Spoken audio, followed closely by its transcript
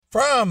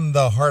From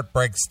the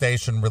Heartbreak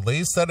Station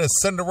release, that is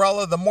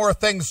Cinderella. The more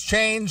things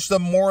change, the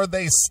more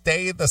they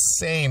stay the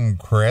same,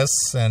 Chris.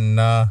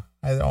 And I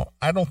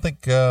don't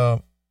think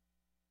truer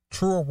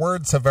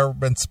words have ever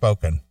been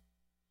spoken.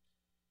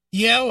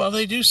 Yeah, well,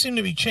 they do seem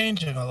to be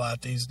changing a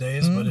lot these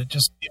days, but it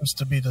just seems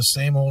to be the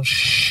same old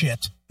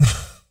shit.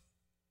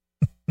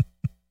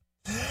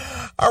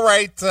 All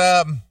right.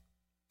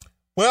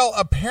 Well,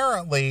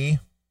 apparently,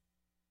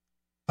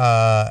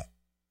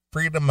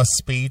 freedom of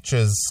speech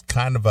is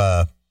kind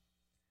of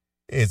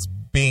is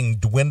being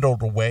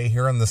dwindled away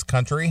here in this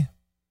country.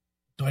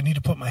 Do I need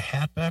to put my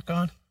hat back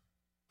on?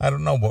 I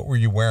don't know. What were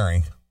you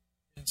wearing?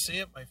 Didn't see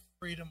it. My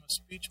freedom of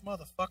speech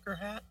motherfucker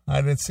hat.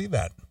 I didn't see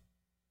that.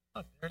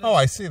 Look, there it is. Oh,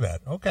 I see that.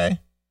 Okay.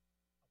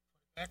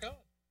 Back on.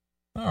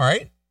 All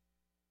right.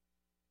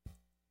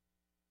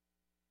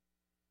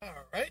 All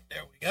right.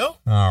 There we go.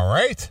 All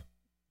right.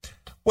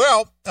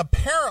 Well,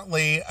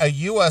 apparently a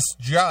U.S.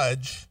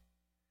 judge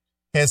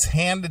has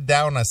handed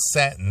down a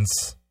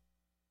sentence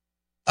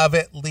of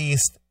at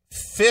least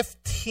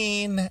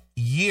 15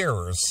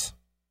 years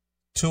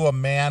to a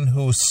man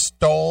who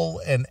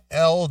stole an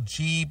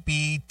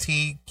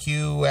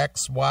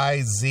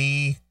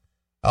LGBTQXYZ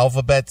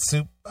alphabet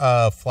soup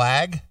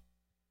flag.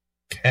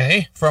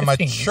 Okay. From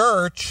 15. a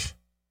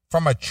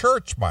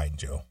church,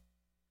 mind you.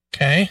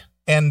 Okay.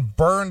 And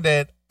burned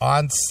it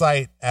on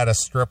site at a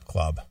strip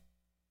club.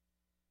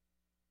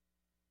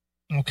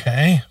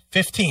 Okay.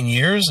 15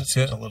 years? It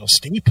seems a little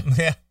steep.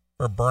 Yeah,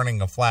 for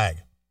burning a flag.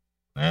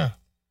 Yeah.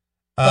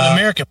 But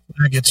American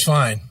flag, it's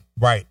fine.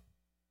 Right.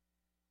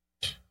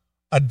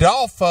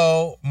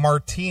 Adolfo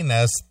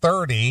Martinez,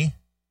 30,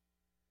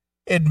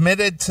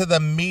 admitted to the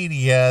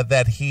media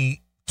that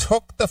he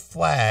took the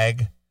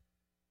flag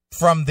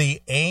from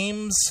the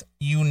Ames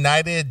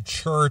United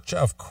Church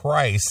of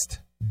Christ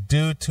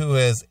due to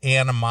his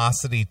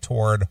animosity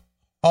toward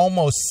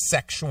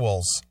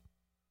homosexuals.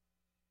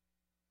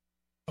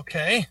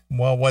 Okay.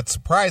 Well, what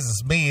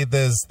surprises me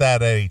is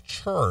that a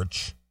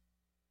church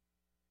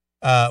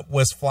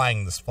was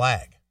flying this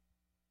flag.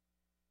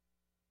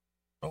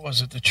 What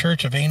was it? The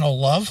Church of Anal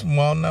Love?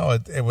 Well, no,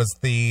 it was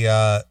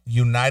the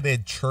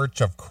United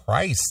Church of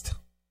Christ.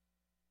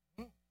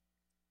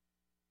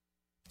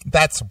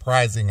 That's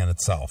surprising in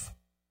itself.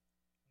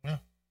 Yeah.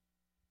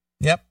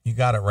 Yep, you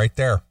got it right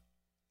there.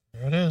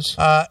 There it is.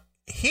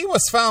 He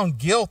was found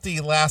guilty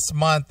last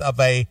month of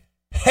a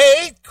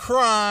hate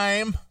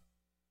crime,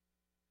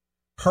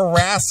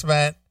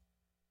 harassment,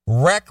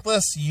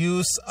 reckless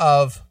use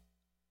of,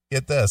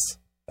 get this,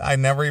 I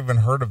never even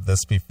heard of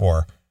this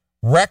before,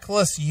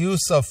 reckless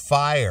use of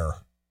fire.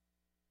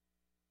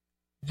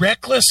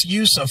 Reckless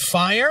use of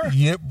fire?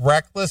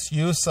 Reckless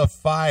use of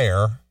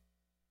fire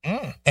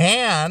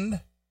and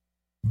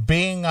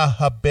being a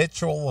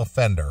habitual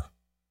offender.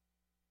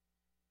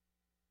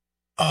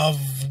 Of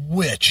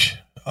which?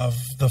 Of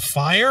the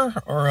fire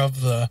or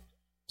of the...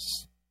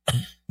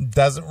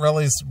 Doesn't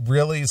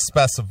really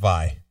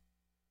specify.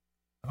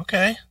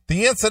 Okay.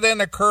 The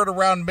incident occurred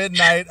around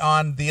midnight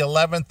on the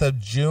 11th of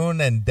June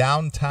in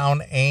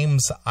downtown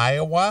Ames,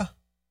 Iowa.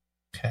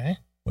 Okay.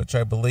 Which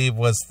I believe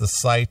was the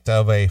site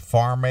of a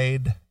Farm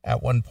Aid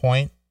at one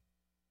point.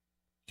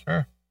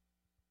 Sure.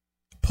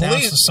 Police, now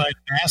it's the site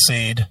of Ass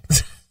Aid.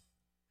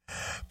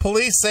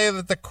 Police say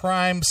that the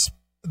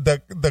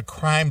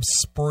crime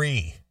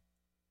spree.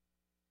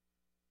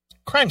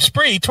 Crime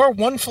spree tore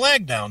one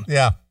flag down.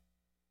 Yeah.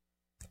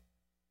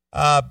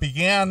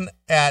 Began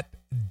at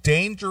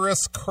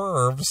Dangerous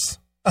Curves,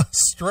 a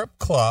strip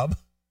club.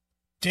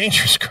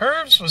 Dangerous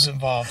Curves was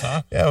involved,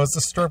 huh? Yeah, it was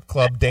a strip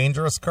club,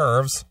 Dangerous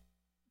Curves.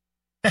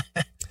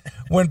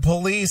 When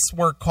police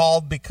were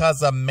called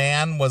because a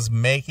man was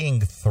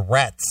making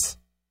threats.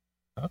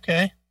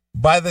 Okay.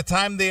 By the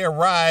time they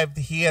arrived,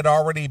 he had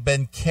already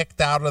been kicked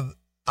out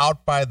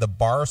by the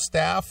bar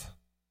staff.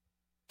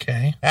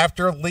 Okay.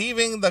 After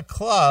leaving the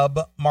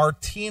club,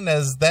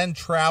 Martinez then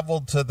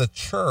traveled to the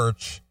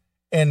church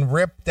and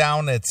ripped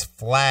down its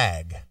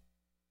flag.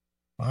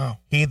 Wow.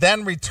 He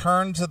then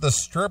returned to the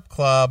strip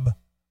club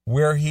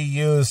where he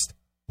used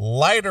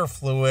lighter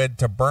fluid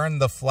to burn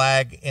the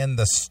flag in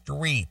the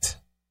street.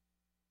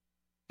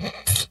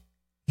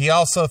 He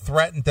also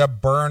threatened to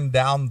burn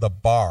down the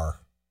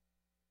bar.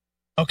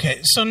 Okay,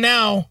 so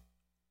now,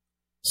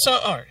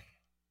 all right.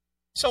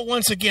 So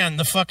once again,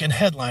 the fucking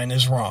headline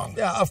is wrong.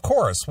 Yeah, of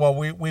course. Well,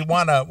 we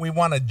want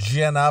to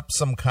gin up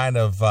some kind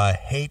of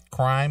hate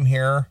crime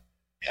here.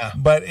 Yeah.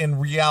 But in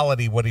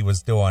reality, what he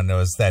was doing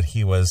was that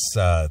he was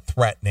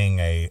threatening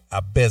a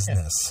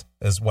business,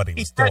 is what he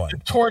was doing. To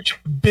torch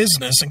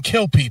business and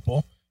kill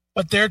people,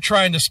 but they're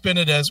trying to spin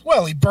it as,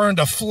 well, he burned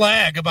a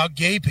flag about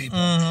gay people.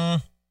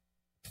 Mm-hmm.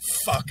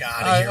 Fuck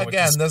out of here.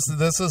 Again,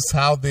 this is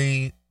how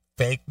the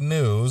fake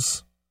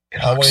news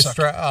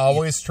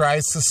always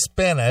tries to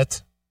spin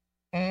it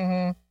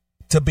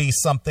to be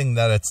something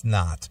that it's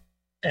not.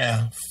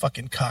 Yeah,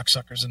 fucking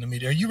cocksuckers in the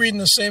media. Are you reading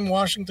the same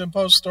Washington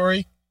Post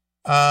story?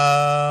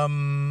 Where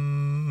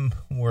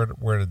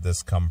did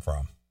this come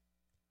from?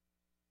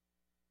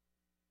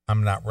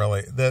 I'm not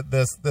really.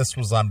 This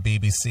was on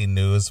BBC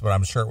News, but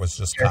I'm sure it was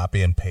just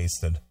copy and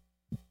pasted.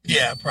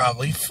 Yeah,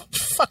 probably.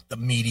 Fuck the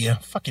media.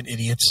 Fucking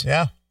idiots.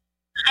 Yeah.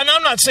 And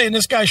I'm not saying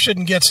this guy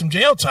shouldn't get some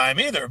jail time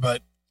either,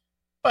 but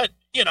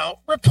you know,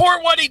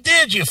 report what he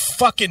did, you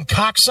fucking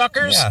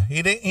cocksuckers. Yeah,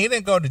 he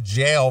didn't go to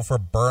jail for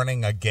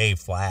burning a gay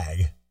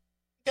flag.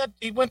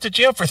 He went to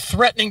jail for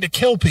threatening to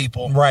kill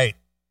people. Right.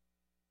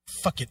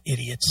 Fucking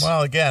idiots.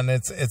 Well, again,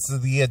 it's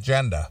the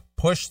agenda.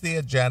 Push the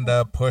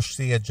agenda, push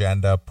the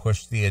agenda,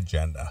 push the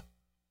agenda.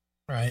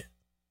 Right.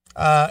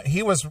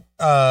 He was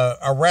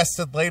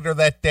arrested later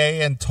that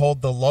day and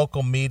told the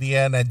local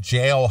media in a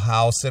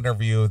jailhouse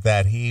interview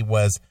that he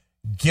was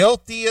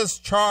guilty as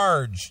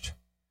charged.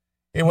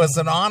 It was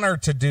an honor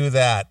to do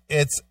that.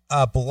 It's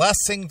a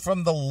blessing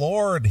from the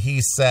Lord,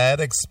 he said,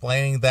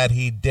 explaining that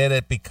he did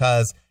it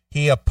because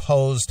he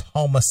opposed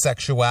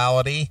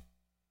homosexuality.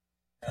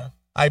 Yeah.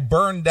 I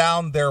burned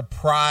down their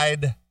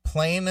pride,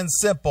 plain and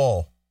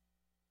simple.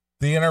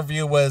 The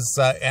interview was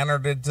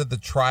entered into the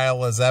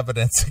trial as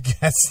evidence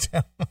against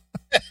him.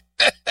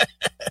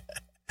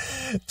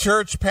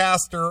 Church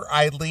pastor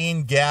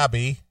Eileen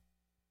Gabby,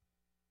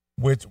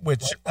 which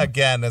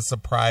again is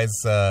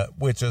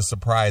which is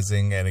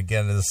surprising, and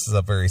again this is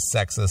a very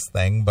sexist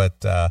thing,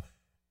 but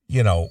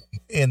you know,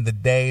 in the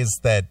days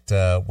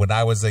that when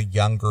I was a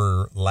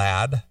younger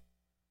lad,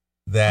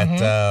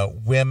 that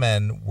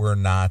women were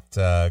not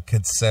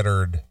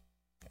considered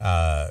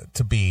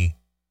to be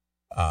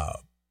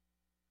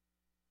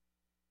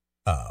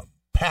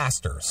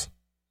pastors.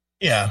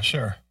 Yeah,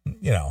 sure.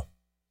 You know,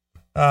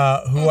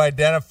 who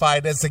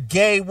identified as a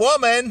gay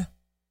woman.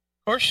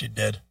 Of course she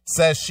did.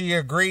 Says she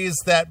agrees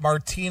that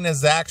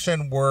Martina's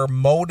action were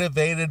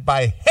motivated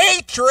by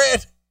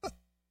hatred.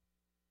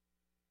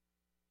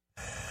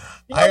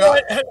 You know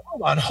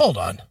what? Hold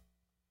on.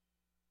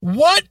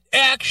 What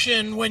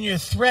action when you're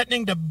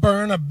threatening to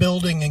burn a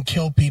building and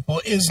kill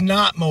people is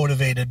not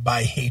motivated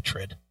by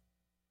hatred?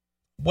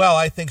 Well,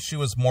 I think she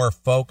was more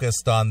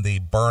focused on the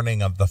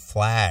burning of the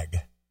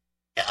flag.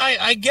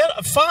 I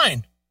get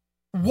fine.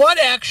 What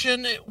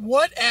action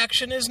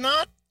is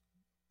not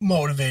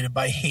motivated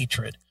by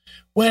hatred?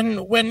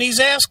 When these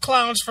ass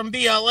clowns from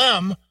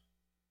BLM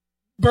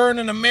burn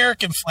an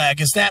American flag,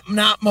 is that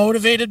not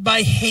motivated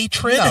by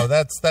hatred? No,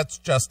 that's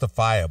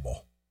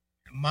justifiable.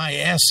 My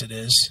ass it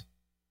is.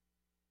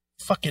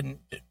 Fucking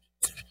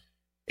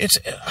it's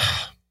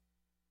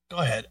go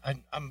ahead.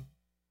 I'm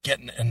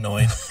getting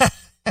annoyed.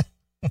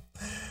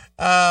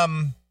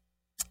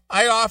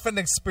 I often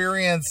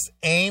experience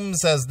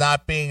Ames as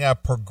not being as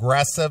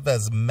progressive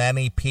as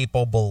many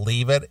people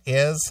believe it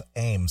is.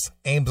 Ames,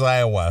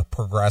 Iowa,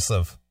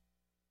 progressive.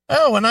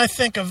 Oh, when I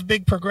think of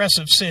big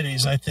progressive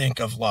cities, I think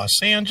of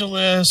Los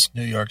Angeles,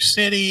 New York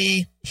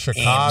City,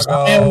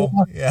 Chicago. Ames,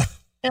 yeah.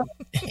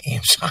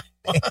 Ames,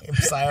 Iowa.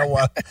 Ames,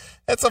 Iowa.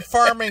 It's a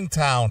farming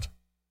town.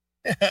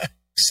 Exactly.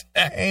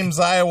 Ames,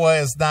 Iowa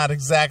is not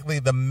exactly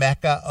the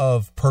mecca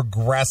of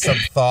progressive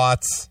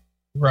thoughts.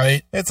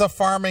 Right. It's a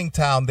farming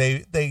town.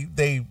 They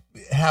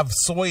have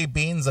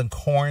soybeans and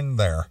corn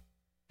there.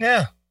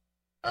 Yeah.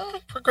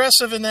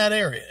 Progressive in that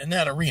area, in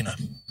that arena.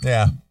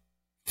 Yeah.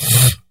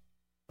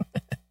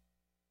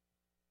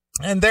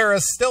 And there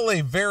is still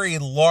a very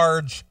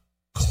large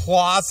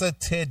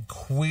closeted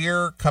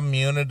queer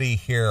community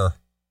here.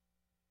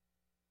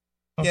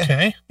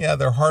 Okay. Yeah,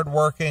 they're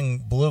hardworking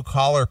blue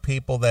collar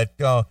people that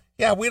go,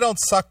 yeah, we don't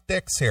suck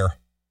dicks here.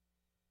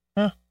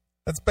 Huh.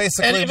 That's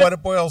basically what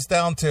it boils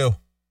down to.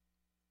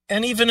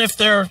 And even if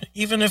there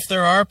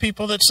are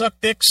people that suck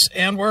dicks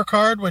and work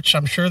hard, which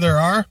I'm sure there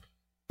are,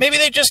 maybe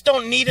they just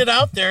don't need it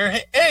out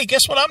there. Hey,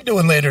 guess what I'm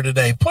doing later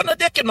today? Putting a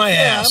dick in my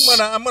ass.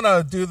 I'm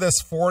gonna do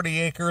this 40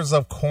 acres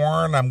of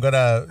corn. I'm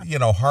gonna,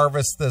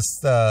 harvest this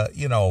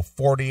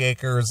 40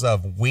 acres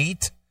of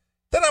wheat.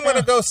 Then I'm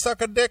gonna go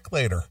suck a dick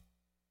later.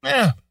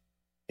 Yeah.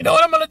 You know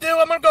what I'm gonna do?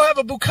 I'm gonna go have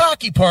a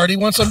bukkake party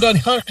once I'm done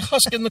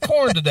husking the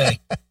corn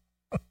today.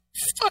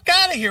 Fuck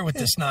out of here with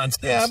this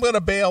nonsense. Yeah, I'm going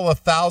to bale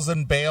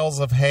 1,000 bales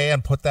of hay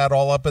and put that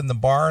all up in the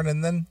barn,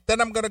 and then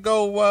I'm going to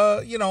go,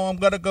 I'm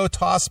going to go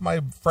toss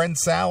my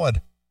friend's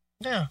salad.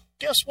 Yeah.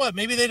 Guess what?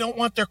 Maybe they don't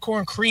want their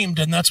corn creamed,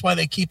 and that's why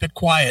they keep it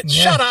quiet.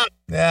 Yeah. Shut up.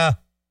 Yeah.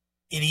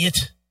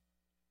 Idiot.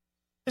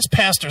 This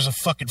pastor's a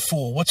fucking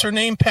fool. What's her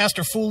name?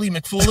 Pastor Fooly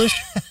McFoolish?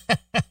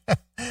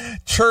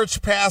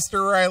 Church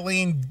pastor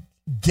Eileen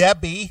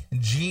Gebby,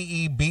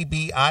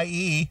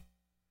 Gebbie.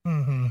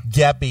 Mm-hmm.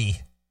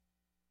 Gebby.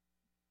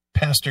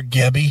 Pastor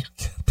Gebby.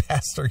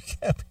 Pastor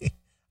Gebby.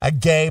 A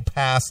gay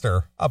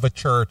pastor of a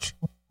church.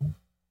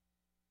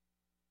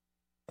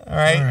 All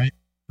right.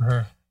 All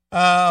right.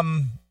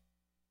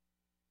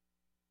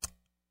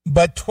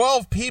 But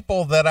 12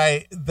 people that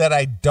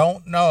I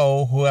don't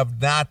know who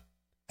have not,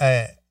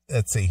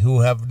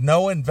 who have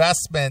no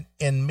investment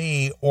in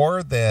me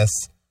or this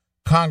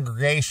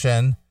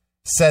congregation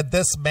said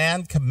this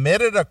man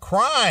committed a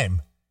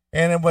crime,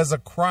 and it was a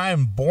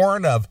crime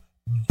born of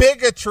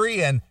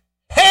bigotry and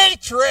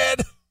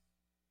hatred.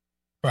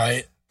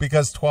 Right.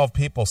 Because 12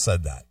 people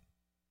said that.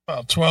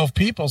 Well, 12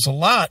 people's a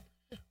lot.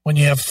 when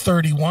you have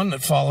 31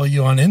 that follow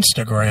you on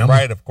Instagram.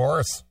 Right, of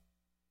course.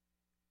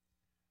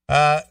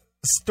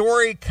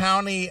 Story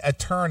County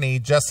Attorney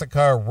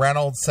Jessica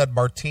Reynolds said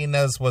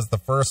Martinez was the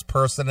first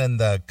person in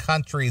the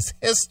country's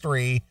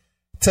history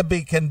to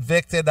be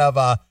convicted of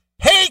a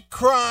hate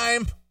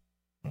crime.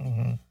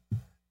 Mm-hmm.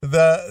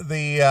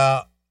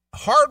 The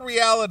hard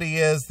reality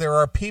is there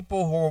are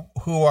people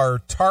who are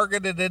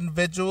targeted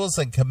individuals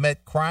and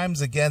commit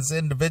crimes against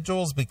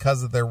individuals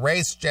because of their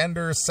race,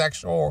 gender,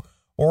 sexual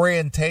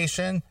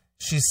orientation,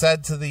 she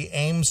said to the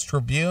Ames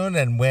Tribune.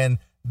 And when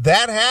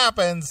that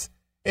happens,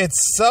 it's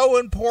so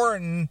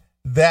important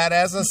that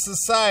as a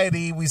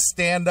society, we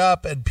stand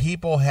up and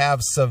people have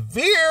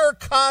severe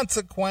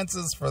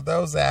consequences for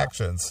those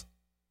actions.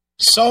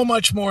 So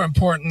much more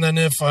important than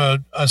if a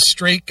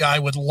straight guy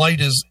would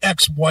light his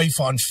ex-wife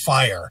on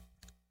fire.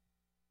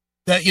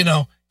 That, you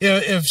know,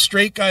 if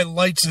straight guy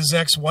lights his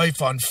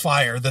ex-wife on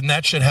fire, then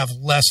that should have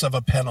less of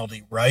a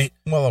penalty, right?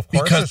 Well, of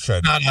course it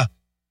should.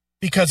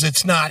 Because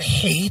it's not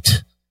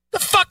hate. The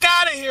fuck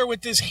out of here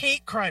with this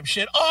hate crime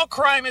shit. All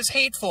crime is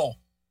hateful.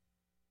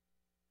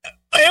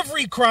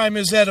 Every crime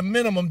is at a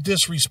minimum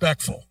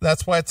disrespectful.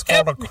 That's why it's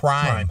called a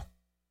crime.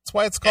 That's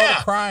why it's called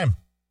a crime.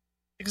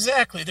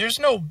 Exactly. There's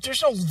no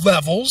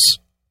levels.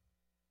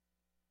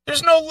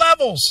 There's no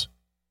levels.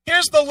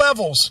 Here's the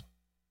levels.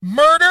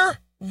 Murder,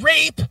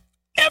 rape,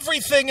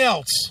 everything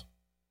else.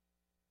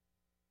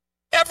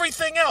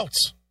 Everything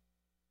else.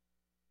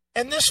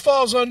 And this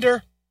falls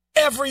under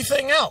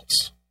everything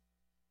else.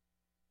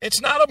 It's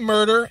not a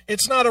murder.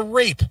 It's not a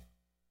rape.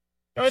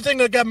 The only thing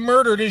that got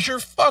murdered is your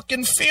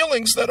fucking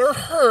feelings that are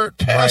hurt,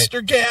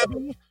 Pastor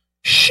Gavin.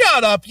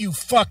 Shut up, you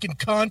fucking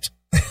cunt.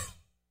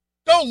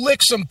 Go lick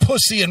some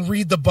pussy and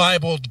read the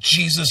Bible,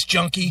 Jesus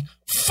junkie.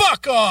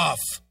 Fuck off.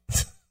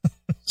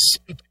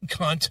 Stupid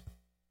cunt.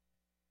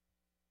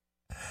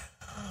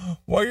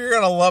 Well, you're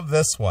going to love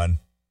this one.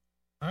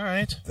 All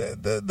right.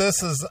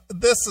 This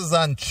is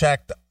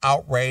unchecked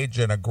outrage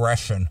and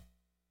aggression.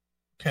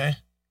 Okay.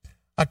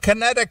 A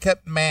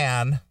Connecticut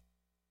man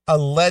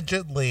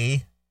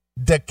allegedly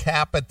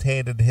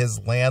decapitated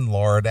his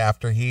landlord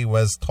after he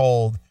was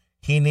told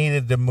he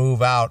needed to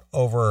move out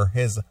over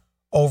his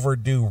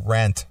overdue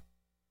rent.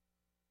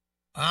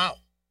 Wow.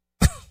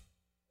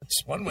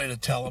 That's one way to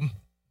tell him.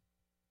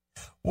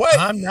 What?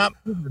 I'm not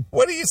moving.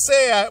 What do you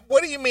say?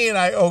 What do you mean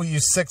I owe you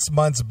 6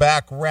 months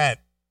back rent?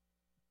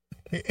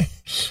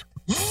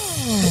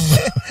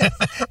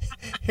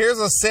 Here's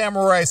a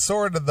samurai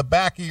sword to the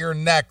back of your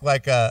neck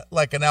like an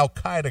Al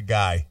Qaeda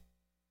guy.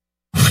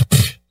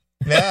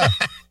 Yeah.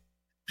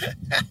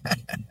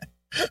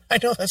 I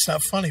know that's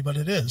not funny, but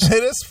it is.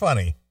 It is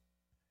funny.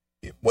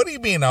 What do you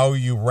mean I owe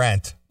you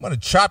rent? I'm going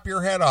to chop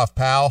your head off,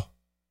 pal.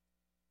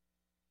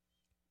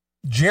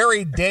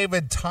 Jerry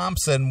David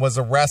Thompson was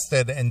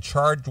arrested and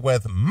charged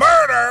with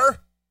murder.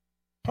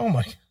 Oh,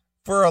 my.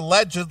 For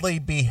allegedly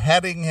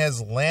beheading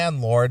his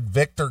landlord,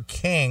 Victor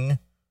King,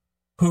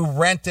 who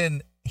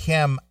rented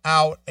him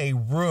out a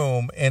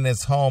room in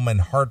his home in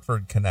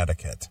Hartford,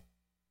 Connecticut.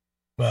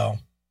 Well,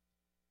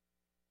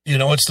 you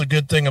know what's the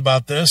good thing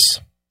about this?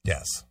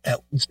 Yes.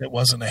 At least it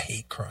wasn't a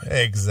hate crime.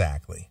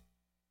 Exactly.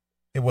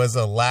 It was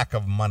a lack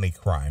of money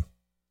crime.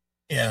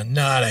 Yeah,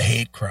 not a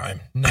hate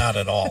crime. Not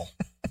at all.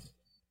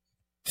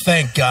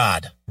 Thank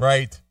God.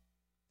 Right.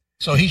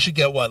 So he should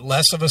get, what,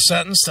 less of a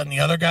sentence than the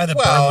other guy that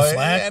burned the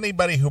flag?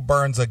 Anybody who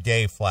burns a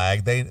gay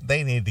flag,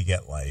 they need to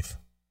get life.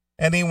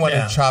 Anyone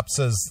who chops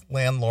his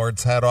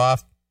landlord's head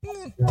off,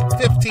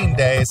 15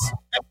 days.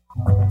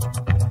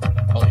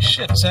 Holy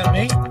shit, is that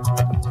me?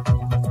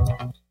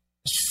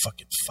 This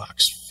fucking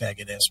Fox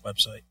faggot-ass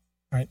website.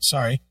 All right,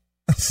 sorry.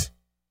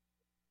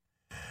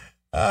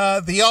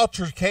 The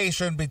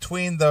altercation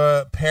between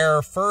the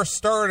pair first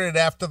started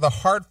after the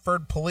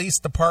Hartford Police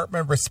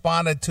Department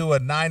responded to a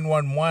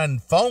 911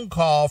 phone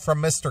call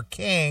from Mr.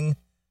 King,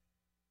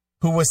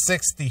 who was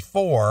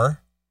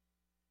 64.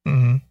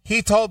 Mm-hmm.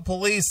 He told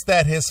police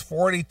that his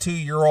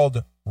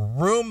 42-year-old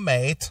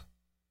roommate,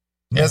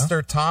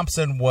 Mr.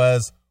 Thompson,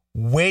 was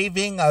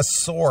waving a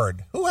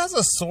sword. Who has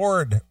a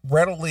sword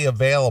readily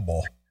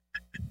available?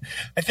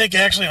 I think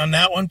actually on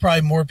that one,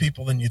 probably more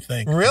people than you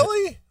think.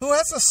 Really? Who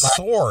has a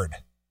sword?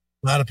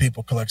 A lot of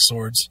people collect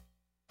swords.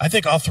 I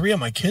think all three of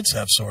my kids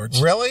have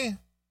swords. Really?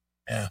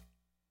 Yeah.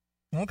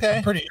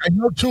 Okay. I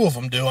know two of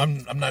them do.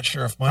 I'm not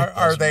sure if mine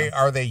are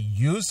they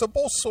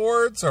usable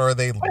swords, or are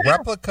they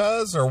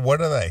replicas, or what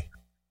are they?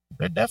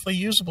 They're definitely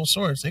usable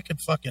swords. They could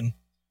fucking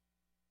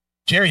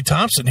Jerry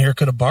Thompson here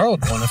could have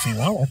borrowed one if he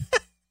wanted.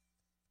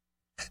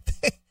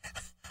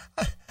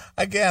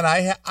 Again,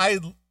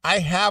 I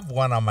have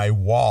one on my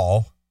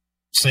wall.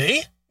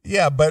 See?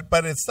 Yeah, but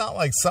it's not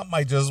like something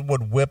I just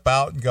would whip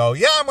out and go,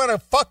 yeah, I'm going to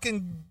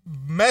fucking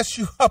mess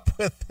you up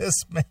with this,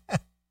 man.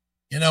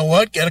 You know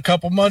what? Get a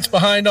couple months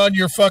behind on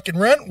your fucking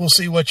rent. We'll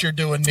see what you're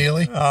doing,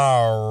 Neely.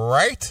 All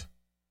right.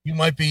 You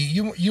might be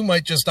you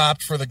might just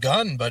opt for the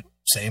gun, but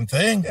same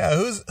thing. Yeah,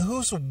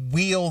 who's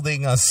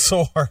wielding a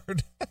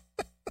sword?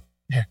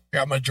 Here,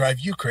 I'm going to drive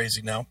you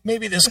crazy now.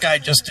 Maybe this guy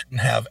just didn't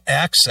have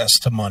access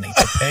to money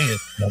to pay it.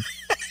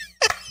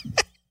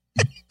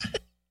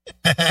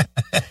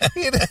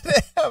 He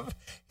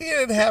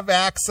didn't have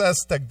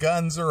access to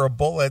guns or a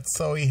bullet,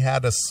 so he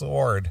had a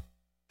sword.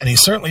 And he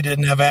certainly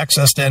didn't have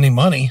access to any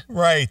money.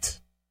 Right.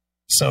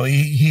 So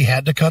he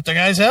had to cut the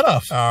guy's head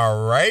off.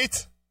 All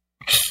right.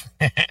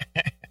 All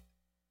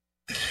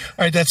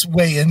right, that's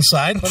way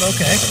inside, but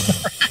okay.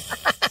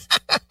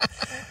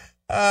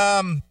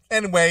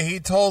 Anyway, he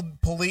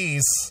told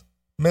police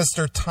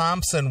Mr.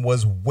 Thompson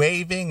was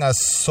waving a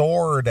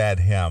sword at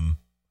him.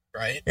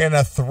 Right. In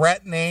a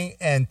threatening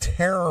and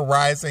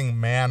terrorizing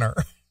manner.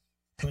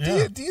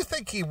 Yeah. Do you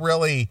think he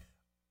really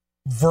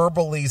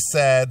verbally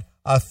said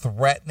a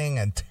threatening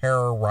and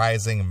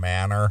terrorizing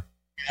manner?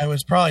 I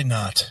was probably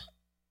not.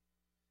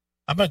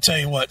 I'm going to tell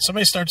you what,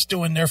 somebody starts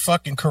doing their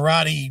fucking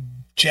karate,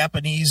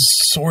 Japanese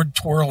sword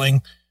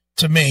twirling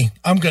to me,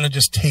 I'm going to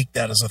just take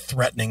that as a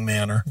threatening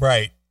manner.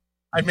 Right.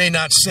 I may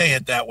not say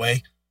it that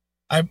way.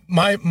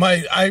 My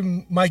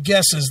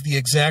guess is the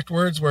exact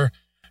words were,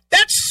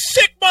 "That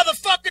sick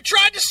motherfucker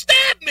tried to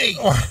stab me."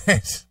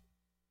 Right.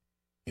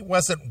 He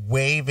wasn't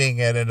waving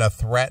it in a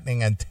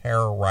threatening and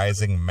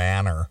terrorizing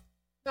manner.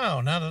 No,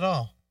 not at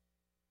all.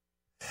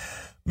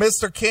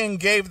 Mr. King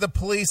gave the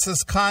police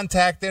his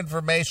contact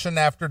information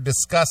after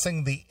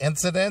discussing the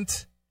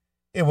incident.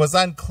 It was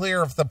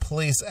unclear if the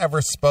police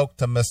ever spoke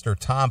to Mr.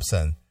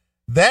 Thompson.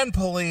 Then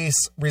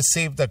police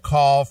received a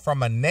call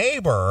from a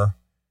neighbor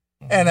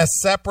and a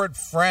separate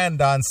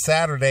friend on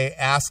Saturday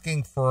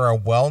asking for a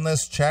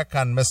wellness check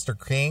on Mr.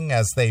 King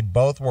as they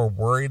both were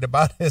worried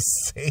about his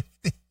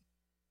safety.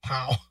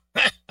 Wow.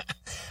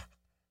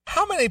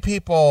 How many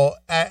people,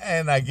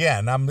 and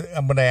again, I'm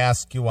going to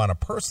ask you on a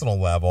personal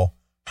level,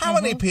 how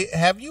many people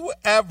have you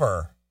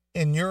ever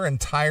in your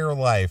entire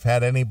life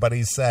had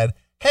anybody said,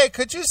 "Hey,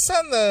 could you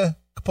send the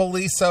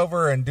police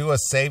over and do a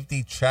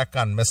safety check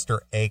on Mr.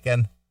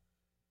 Aiken"?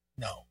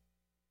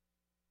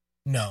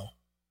 No.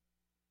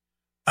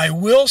 I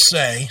will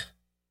say,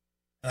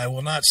 and I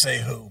will not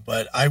say who,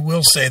 but I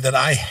will say that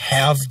I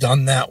have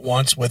done that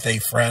once with a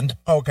friend.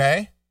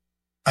 Okay.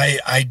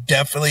 I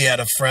definitely had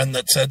a friend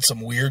that said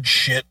some weird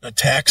shit in a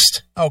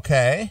text.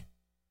 Okay.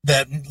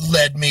 That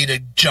led me to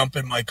jump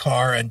in my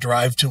car and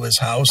drive to his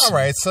house. All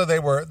right. So they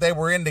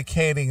were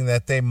indicating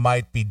that they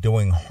might be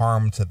doing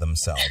harm to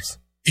themselves.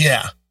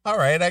 Yeah. All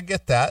right. I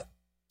get that.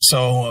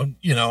 So,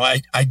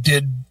 I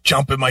did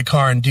jump in my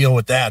car and deal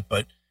with that.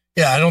 But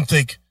yeah,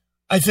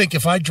 I think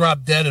if I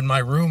drop dead in my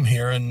room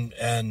here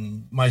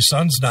and my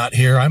son's not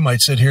here, I might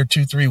sit here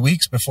 2-3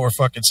 weeks before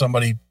fucking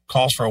somebody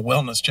calls for a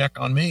wellness check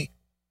on me.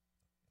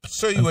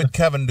 So you would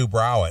Kevin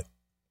Dubrow it.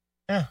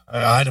 Yeah.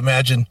 I'd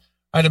imagine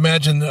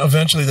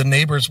eventually the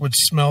neighbors would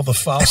smell the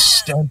foul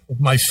stench of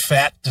my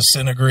fat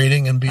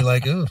disintegrating and be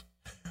like, "Ooh,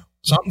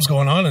 something's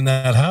going on in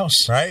that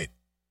house." Right.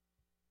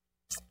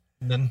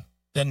 And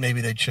then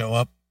maybe they'd show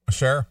up.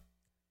 Sure.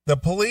 The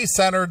police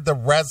entered the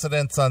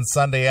residence on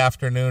Sunday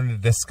afternoon to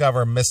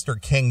discover Mr.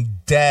 King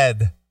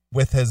dead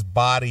with his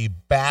body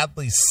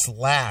badly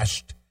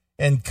slashed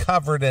and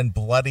covered in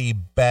bloody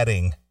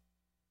bedding.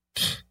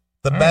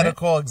 The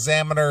medical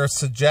examiner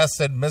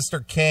suggested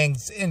Mr.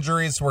 King's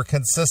injuries were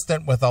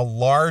consistent with a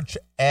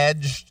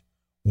large-edged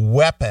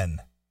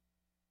weapon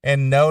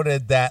and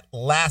noted that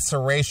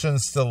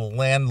lacerations to the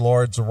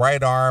landlord's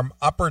right arm,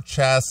 upper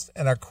chest,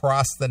 and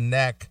across the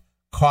neck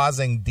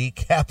causing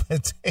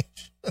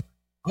decapitation.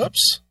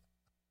 Whoops.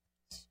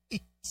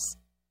 Jeez.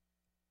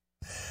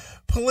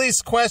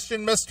 Police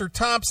questioned Mr.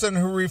 Thompson,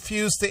 who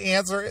refused to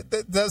answer.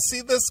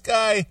 See, this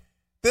guy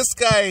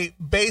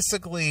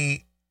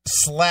basically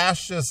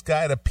slashed this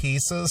guy to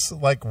pieces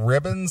like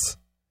ribbons,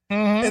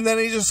 and then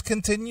he just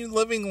continued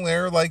living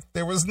there like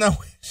there was no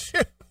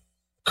issue.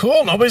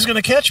 Cool. Nobody's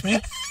going to catch me.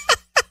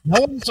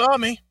 No one saw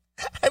me.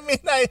 I mean,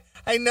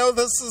 I know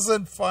this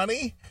isn't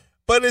funny,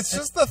 but it's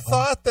just the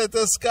thought that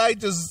this guy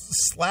just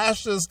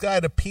slashed this guy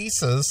to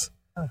pieces,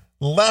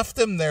 left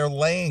him there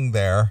laying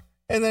there,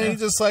 and then he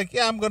just like,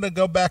 "Yeah, I'm going to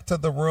go back to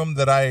the room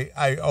that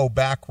I owe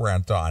back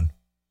rent on."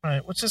 All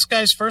right. What's this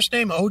guy's first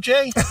name?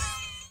 OJ?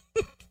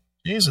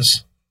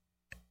 Jesus.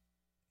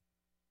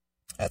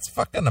 That's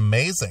fucking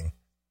amazing.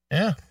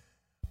 Yeah.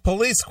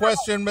 Police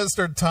questioned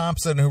Mr.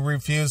 Thompson, who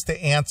refused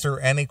to answer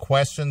any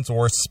questions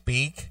or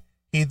speak.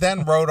 He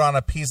then wrote on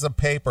a piece of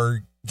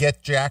paper,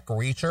 "Get Jack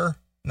Reacher."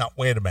 No,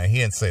 wait a minute. He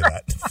didn't say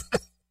that.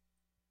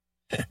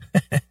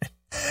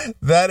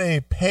 That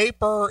a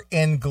paper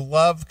in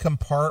glove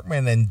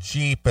compartment and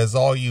Jeep is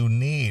all you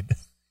need.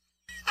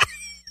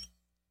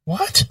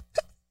 What?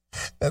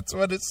 That's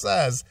what it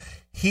says.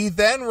 He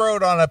then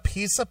wrote on a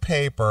piece of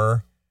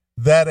paper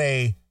that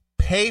a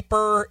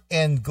paper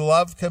in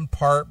glove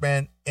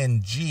compartment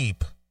and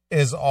Jeep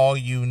is all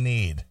you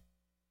need.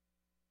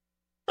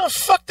 The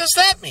fuck does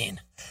that mean?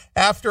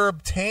 After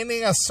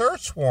obtaining a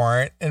search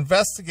warrant,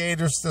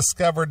 investigators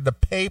discovered the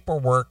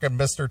paperwork in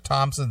Mr.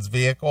 Thompson's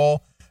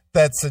vehicle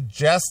that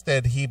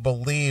suggested he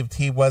believed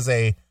he was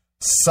a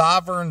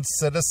sovereign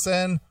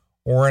citizen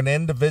or an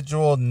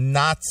individual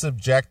not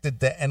subjected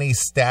to any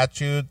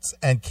statutes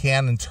and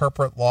can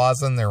interpret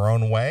laws in their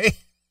own way.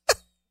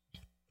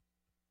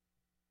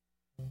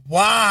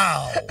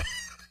 Wow.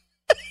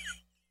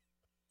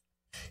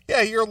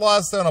 Yeah, your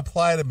laws don't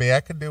apply to me.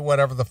 I can do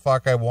whatever the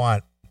fuck I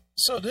want.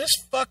 So this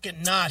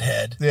fucking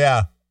knothead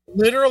Yeah.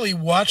 literally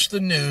watched the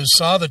news,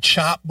 saw the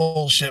CHOP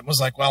bullshit, and was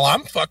like, well,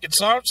 I'm fucking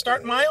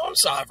starting my own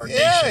sovereign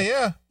nation.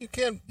 Yeah. You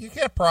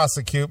can't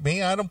prosecute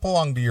me. I don't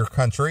belong to your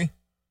country.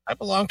 I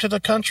belong to the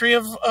country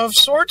of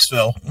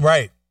Swordsville.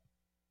 Right.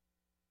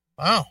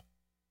 Wow.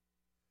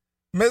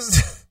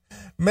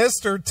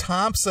 Mr.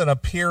 Thompson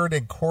appeared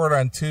in court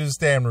on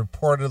Tuesday and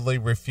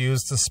reportedly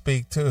refused to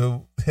speak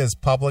to his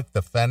public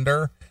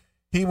defender.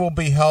 He will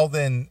be held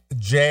in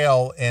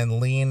jail in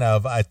lien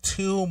of a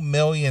 $2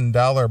 million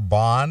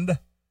bond.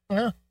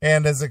 Yeah.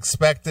 And is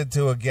expected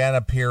to again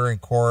appear in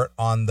court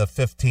on the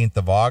 15th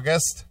of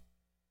August.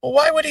 Well,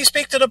 why would he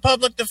speak to the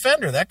public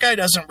defender? That guy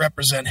doesn't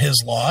represent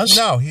his laws.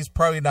 No, he's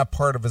probably not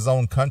part of his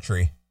own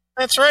country.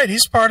 That's right.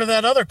 He's part of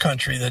that other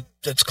country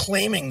that's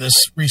claiming this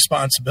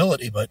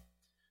responsibility. But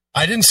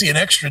I didn't see an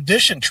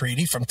extradition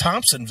treaty from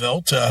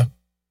Thompsonville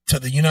to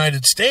the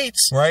United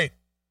States. Right.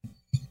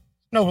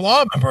 No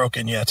law been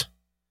broken yet.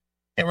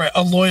 Yeah, right.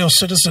 A loyal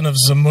citizen of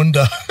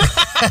Zamunda.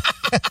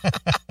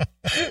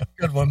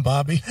 Good one,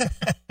 Bobby.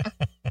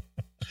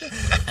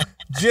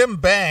 Jim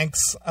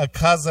Banks, a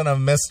cousin of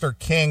Mr.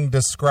 King,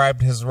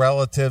 described his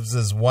relatives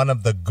as one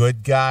of the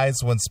good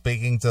guys when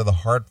speaking to the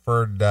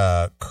Hartford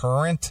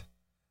Courant.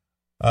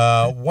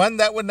 One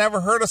that would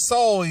never hurt a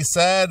soul, he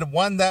said.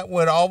 One that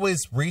would always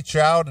reach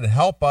out and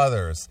help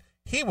others.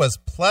 He was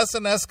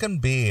pleasant as can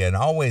be and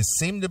always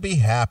seemed to be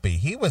happy.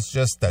 He was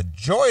just a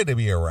joy to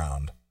be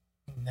around.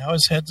 Now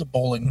his head's a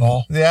bowling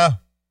ball. Yeah.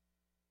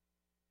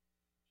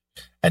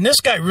 And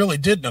this guy really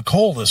did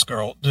Nicole this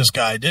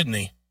guy, didn't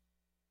he?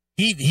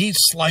 He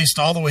sliced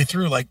all the way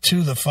through, like,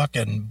 to the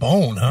fucking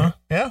bone, huh?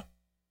 Yeah.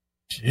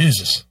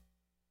 Jesus.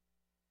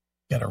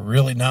 Gotta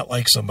really not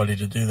like somebody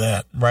to do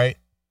that. Right.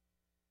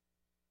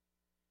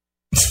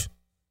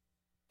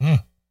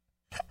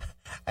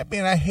 I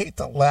mean, I hate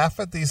to laugh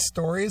at these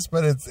stories,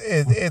 but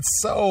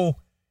it's so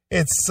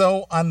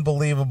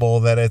unbelievable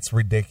that it's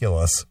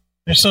ridiculous.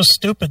 They're so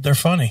stupid, they're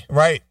funny.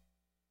 Right.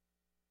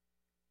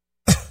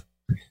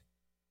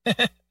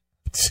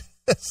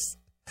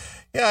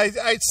 Yeah,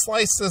 I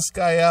sliced this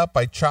guy up.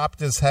 I chopped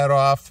his head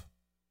off,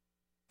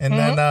 and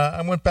then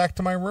I went back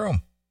to my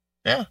room.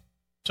 Yeah,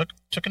 took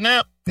a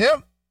nap.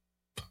 Yep.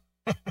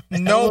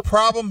 No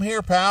problem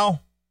here,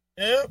 pal.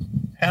 Yep,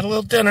 had a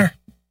little dinner.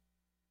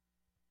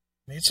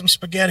 Made some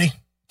spaghetti.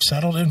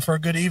 Settled in for a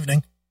good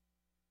evening.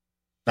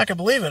 Not gonna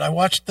believe it. I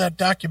watched that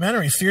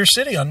documentary, Fear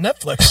City, on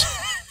Netflix.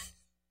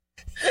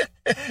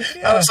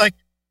 Yeah.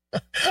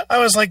 I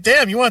was like,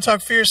 damn, you want to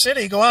talk Fear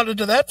City? Go out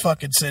into that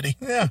fucking city.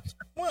 Yeah.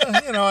 Well,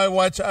 I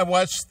watched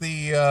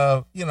the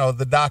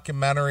the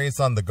documentaries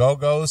on the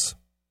Go-Go's.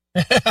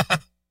 And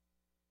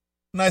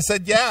I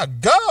said, yeah,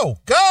 go,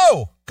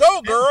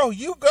 girl,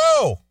 you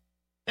go.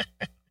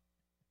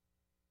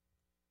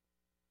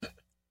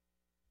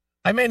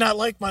 I may not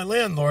like my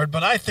landlord,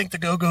 but I think the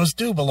Go-Go's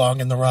do belong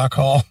in the Rock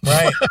Hall.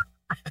 Right.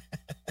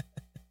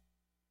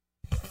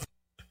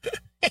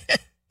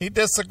 He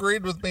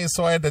disagreed with me,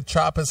 so I had to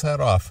chop his head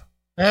off.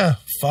 Yeah,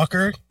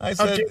 fucker. I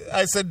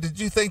said, did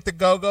you think the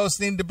Go-Go's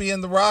need to be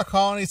in the Rock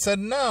Hall? And he said,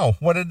 no.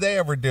 What did they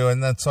ever do?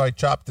 And then so I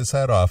chopped his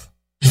head off.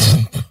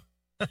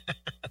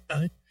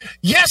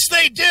 Yes,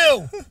 they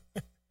do.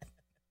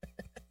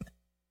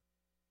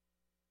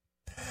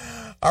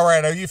 All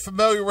right. Are you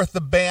familiar with the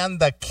band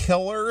The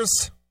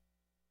Killers?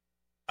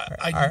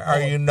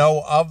 Are you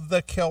know of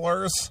The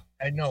Killers?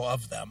 I know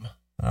of them.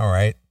 All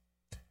right.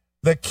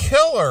 The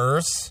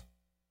Killers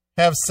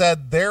have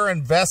said they're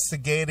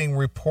investigating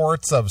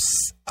reports of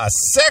a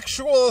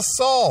sexual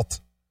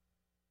assault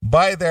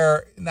by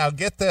their, now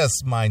get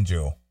this, mind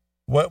you.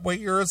 What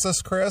year is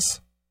this, Chris?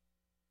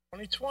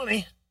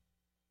 2020.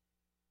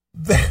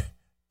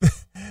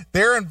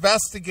 They're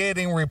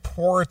investigating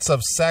reports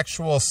of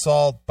sexual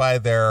assault by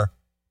their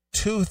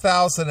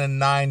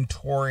 2009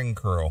 touring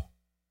crew.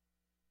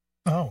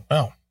 Oh,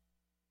 well.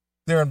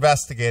 They're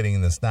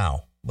investigating this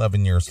now,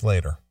 11 years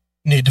later.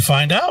 Need to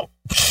find out.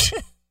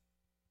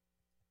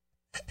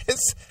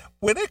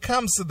 When it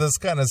comes to this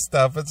kind of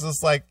stuff, it's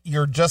just like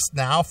you're just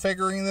now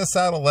figuring this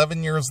out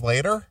 11 years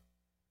later.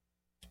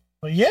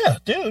 Well, yeah,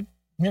 dude.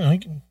 You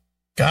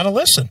gotta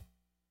listen.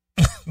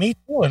 Me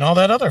too, and all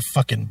that other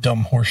fucking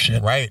dumb horse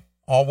shit. Right.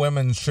 All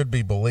women should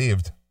be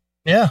believed.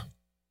 Yeah.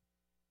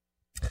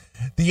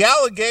 The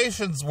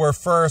allegations were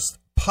first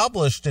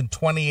published in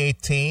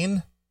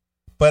 2018,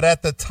 but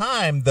at the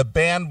time, the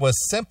band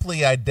was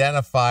simply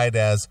identified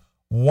as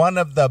one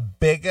of the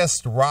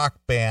biggest rock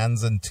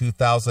bands in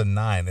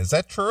 2009. Is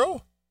that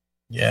true?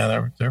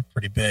 Yeah, they're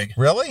pretty big.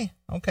 Really?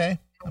 Okay.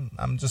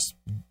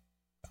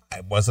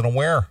 I wasn't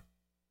aware.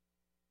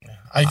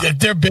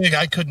 They're big.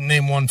 I couldn't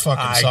name one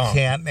fucking song. I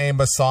can't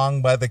name a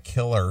song by The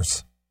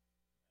Killers.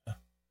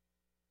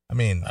 I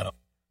mean,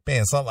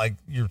 it's not like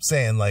you're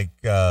saying like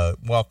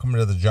Welcome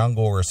to the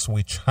Jungle or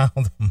Sweet Child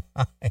of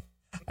Mine.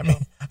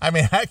 I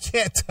mean, I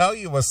can't tell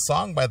you a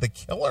song by The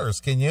Killers.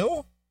 Can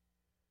you?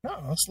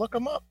 No, let's look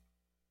them up.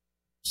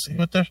 See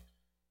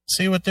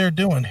what they're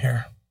doing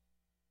here.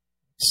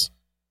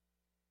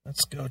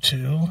 Let's go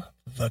to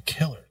The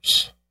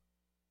Killers.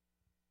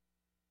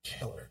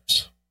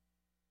 Killers.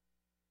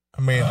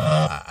 I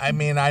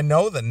mean, I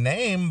know the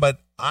name, but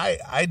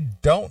I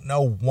don't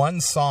know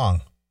one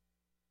song.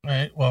 All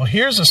right. Well,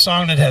 here's a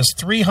song that has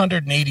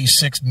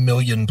 386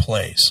 million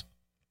plays.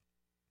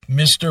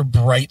 Mr.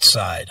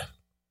 Brightside.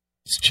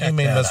 Let's check You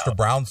mean that Mr. out.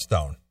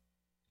 Brownstone?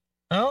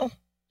 No,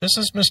 this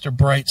is Mr.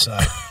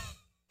 Brightside.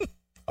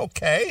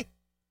 Okay.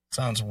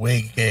 Sounds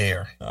way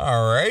gayer.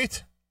 All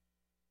right.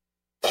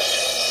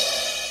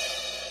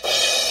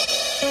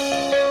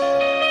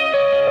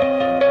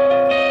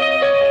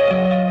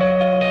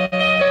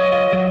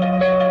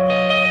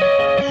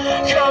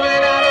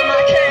 Coming out of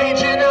my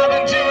cage and I've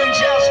been doing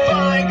just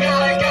fine.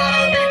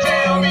 Gotta be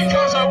down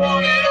because I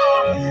want it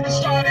all. It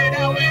started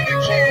out with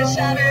a kiss,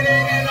 how did it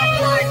end up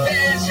like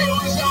this? It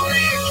was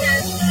only a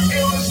kiss,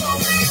 it was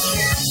only a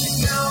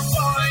kiss. Now I'm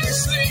falling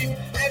asleep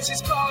and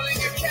she's calling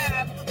a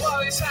cab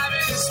while he's having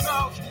a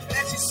smoke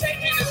and she's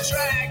taking a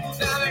drag.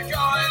 Now they're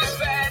going to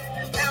bed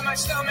and my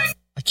stomach.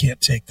 I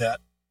can't take that.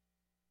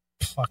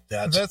 Fuck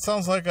that. That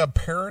sounds like a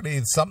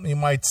parody, something you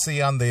might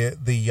see on the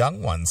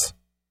young ones.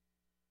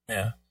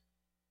 Yeah.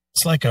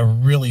 It's like a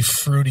really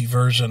fruity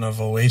version of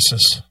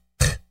Oasis.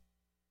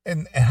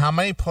 And how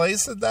many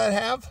plays did that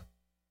have?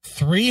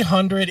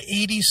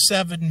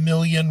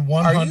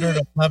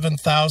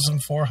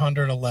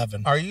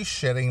 387,111,411. Are you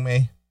shitting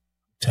me?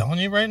 Telling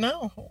you right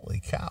now. Holy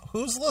cow.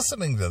 Who's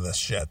listening to this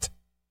shit?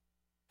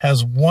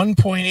 Has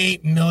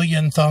 1.8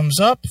 million thumbs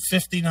up,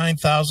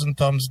 59,000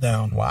 thumbs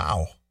down.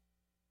 Wow.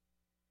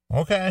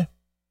 Okay.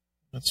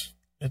 It's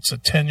a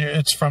 10-year.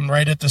 It's from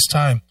right at this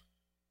time.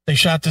 They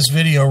shot this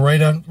video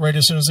right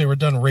as soon as they were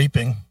done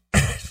raping.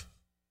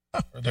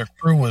 Or their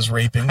crew was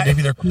raping.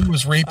 Maybe their crew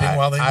was raping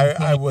while they.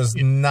 I was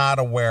not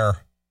aware.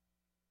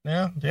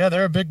 Yeah,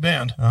 they're a big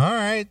band. All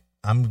right.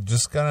 I'm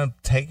just gonna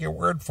take your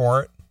word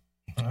for it.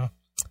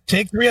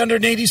 Take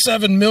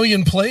 387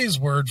 million plays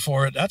word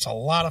for it. That's a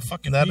lot of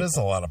fucking. That people. is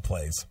a lot of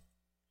plays.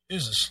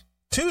 Jesus.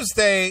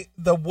 Tuesday,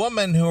 the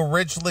woman who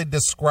originally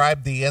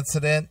described the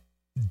incident,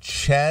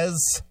 Chez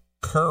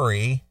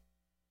Curry,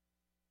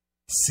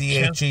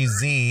 Chez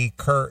Cherry,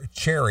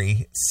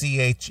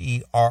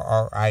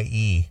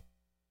 Cherrie,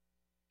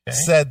 Okay.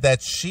 said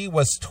that she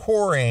was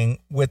touring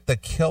with the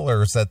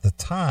Killers at the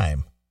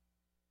time.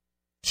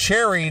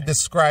 Cherry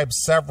described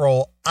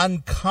several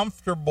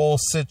uncomfortable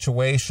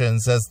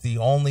situations as the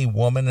only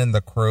woman in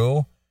the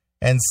crew,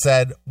 and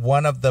said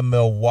one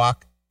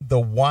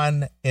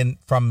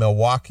from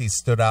Milwaukee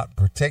stood out in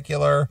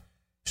particular.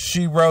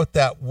 She wrote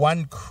that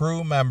one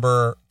crew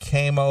member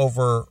came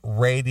over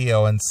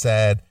radio and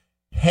said,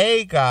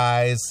 "Hey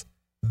guys,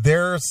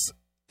 there's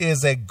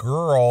a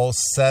girl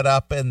set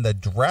up in the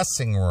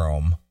dressing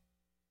room,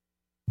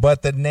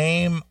 but the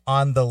name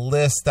on the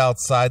list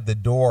outside the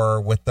door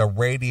with the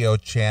radio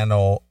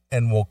channel,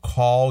 and we'll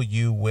call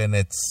you when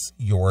it's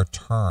your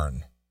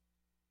turn."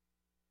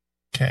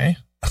 Okay.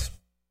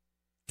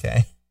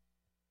 Okay.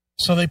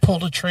 So they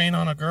pulled a train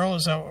on a girl.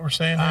 Is that what we're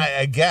saying?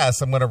 I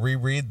guess I'm going to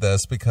reread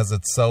this because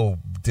it's so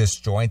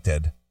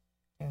disjointed.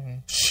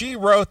 Mm-hmm. She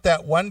wrote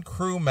that one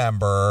crew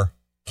member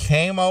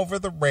came over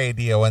the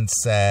radio and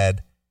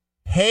said,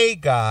 "Hey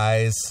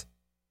guys,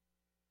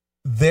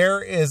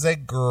 there is a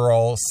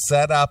girl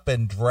set up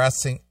in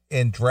dressing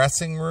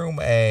room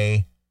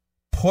A.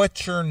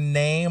 Put your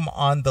name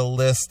on the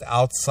list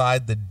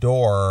outside the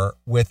door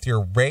with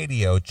your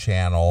radio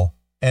channel,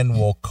 and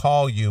we'll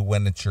call you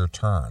when it's your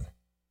turn."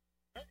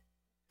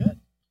 Good.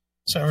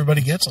 So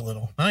everybody gets a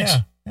little. Nice.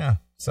 Yeah.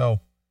 So,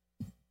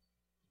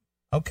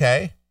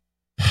 okay.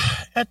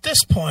 At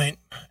this point,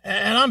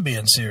 and I'm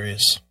being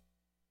serious,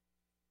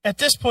 at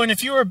this point,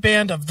 if you were a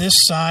band of this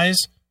size,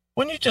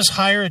 wouldn't you just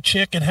hire a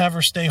chick and have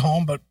her stay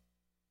home, but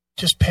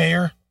just pay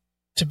her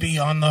to be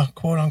on the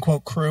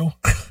quote-unquote crew?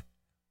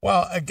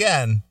 Well,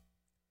 again,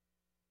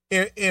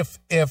 if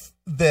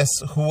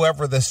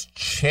whoever this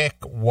chick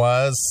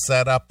was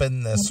set up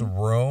in this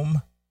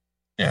room,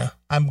 Yeah.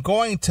 I'm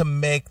going to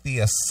make the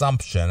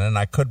assumption, and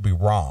I could be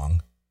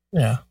wrong,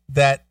 Yeah.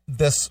 that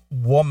this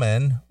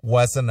woman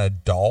was an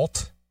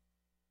adult.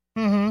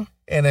 Mm-hmm.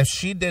 And if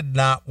she did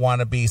not want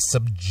to be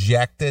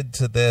subjected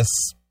to this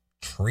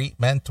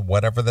treatment,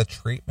 whatever the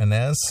treatment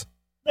is,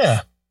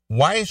 Yeah.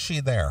 why is she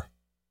there?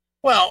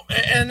 Well,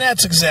 and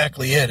that's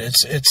exactly it.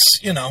 It's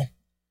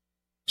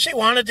she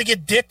wanted to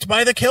get dicked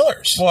by the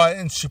Killers. Well,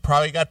 and she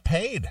probably got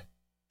paid.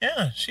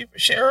 Yeah, she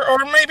or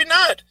maybe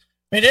not.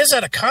 I mean, it is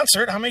at a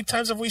concert. How many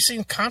times have we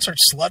seen concert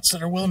sluts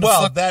that are willing to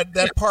Well, fuck?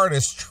 that part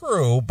is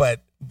true,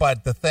 but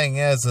the thing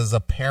is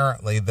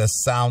apparently this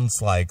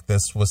sounds like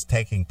this was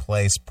taking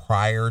place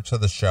prior to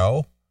the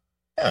show.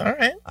 Yeah, all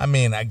right. I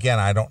mean, again,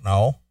 I don't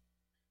know.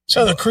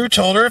 So the crew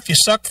told her if you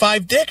suck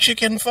 5 dicks, you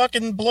can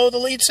fucking blow the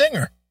lead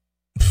singer.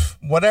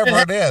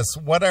 Whatever it is.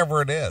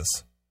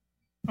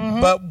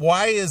 Mm-hmm. But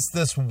why is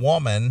this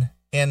woman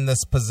in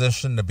this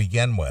position to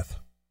begin with?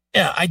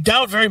 Yeah, I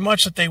doubt very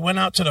much that they went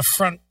out to the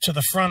front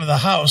of the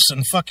house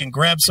and fucking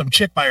grabbed some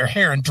chick by her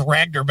hair and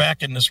dragged her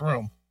back in this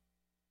room.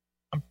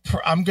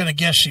 I'm going to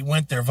guess she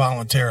went there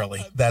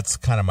voluntarily. That's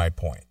kind of my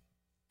point.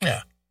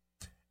 Yeah.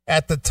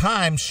 At the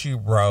time, she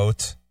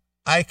wrote,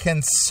 I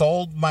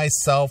consoled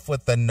myself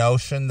with the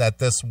notion that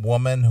this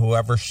woman,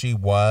 whoever she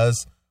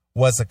was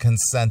a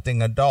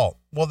consenting adult.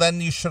 Well,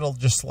 then you should have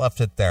just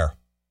left it there.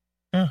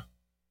 Yeah.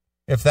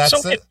 If that's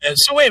it.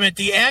 So wait a minute.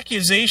 The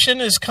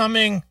accusation is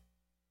coming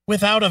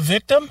without a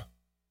victim?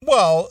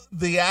 Well,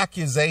 the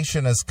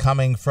accusation is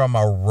coming from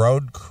a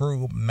road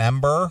crew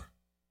member,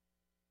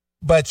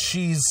 but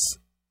she's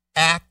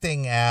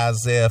acting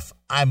as if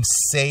I'm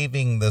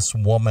saving this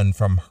woman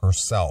from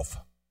herself.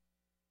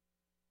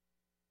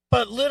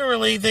 But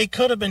literally, they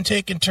could have been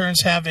taking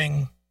turns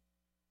having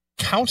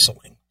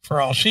counseling, for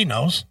all she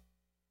knows.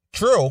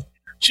 True.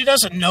 She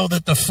doesn't know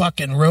that the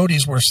fucking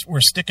roadies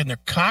were sticking their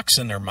cocks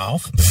in their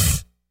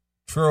mouth.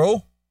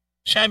 True.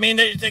 I mean,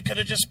 they could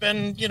have just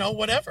been,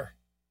 whatever.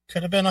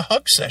 Could have been a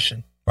hug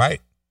session.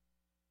 Right.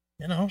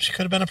 She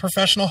could have been a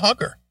professional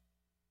hugger.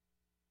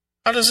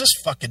 How does this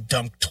fucking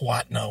dumb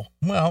twat know?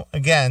 Well,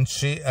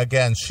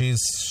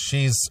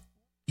 she's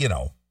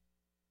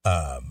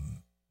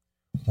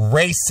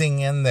racing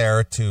in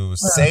there to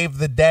save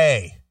the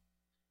day.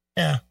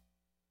 Yeah.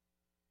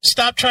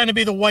 Stop trying to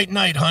be the white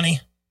knight, honey.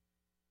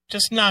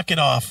 Just knock it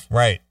off.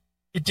 Right.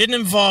 It didn't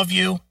involve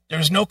you.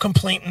 There's no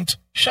complainant.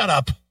 Shut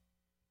up.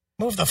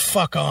 Move the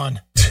fuck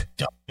on,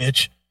 dumb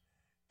bitch.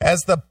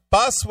 As the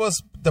bus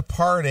was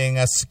departing,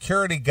 a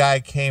security guy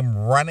came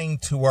running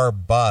to our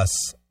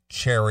bus,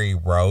 Cherry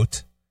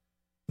wrote.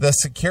 The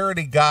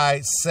security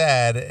guy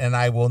said, and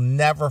I will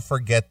never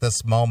forget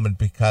this moment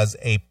because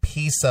a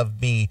piece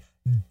of me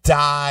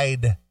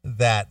died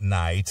that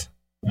night.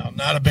 Well,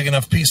 not a big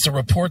enough piece to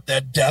report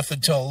that death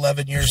until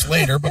 11 years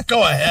later, but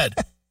go ahead.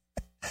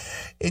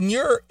 In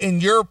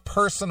your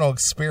personal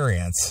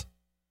experience,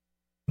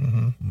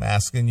 I'm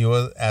asking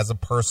you as a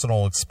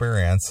personal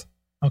experience.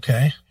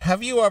 Okay.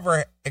 Have you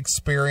ever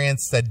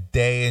experienced a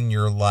day in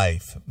your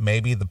life,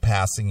 maybe the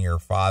passing of your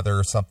father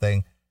or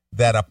something,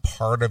 that a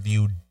part of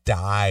you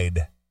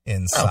died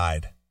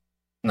inside?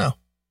 No.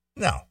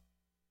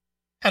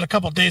 Had a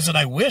couple days that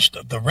I wished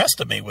the rest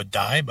of me would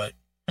die, but,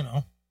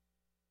 no,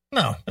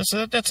 that's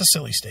a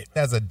silly statement.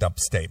 That's a dumb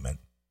statement.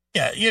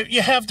 Yeah,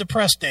 you have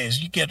depressed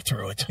days. You get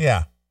through it.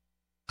 Yeah.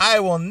 I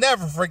will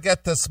never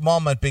forget this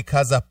moment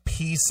because a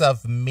piece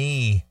of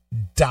me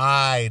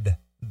died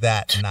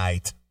that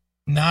night.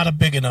 Not a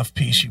big enough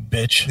piece, you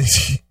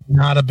bitch.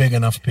 Not a big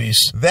enough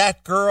piece.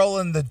 That girl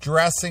in the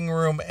dressing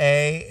room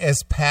A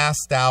is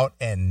passed out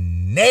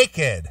and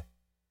naked.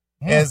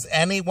 Is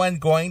anyone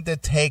going to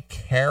take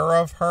care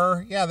of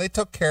her? Yeah, they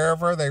took care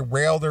of her. They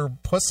railed her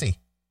pussy.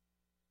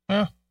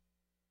 Yeah.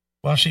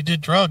 Well, she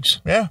did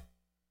drugs. Yeah.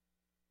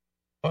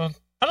 Well,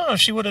 I don't know if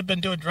she would have been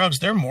doing drugs.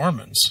 They're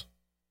Mormons.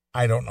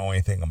 I don't know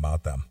anything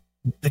about them.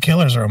 The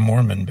Killers are a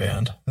Mormon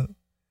band.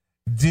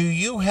 Do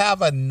you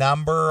have a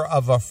number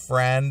of a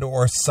friend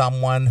or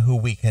someone who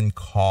we can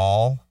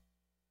call?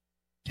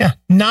 Yeah,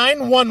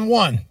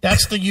 911.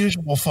 That's the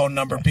usual phone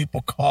number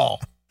people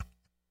call.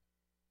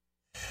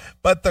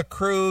 But the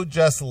crew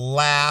just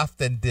laughed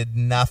and did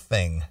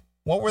nothing.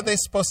 What were they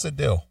supposed to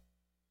do?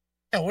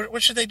 Yeah,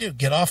 what should they do?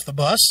 Get off the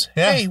bus?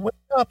 Yeah. Hey, wake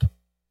up.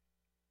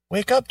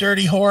 Wake up,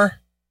 dirty whore.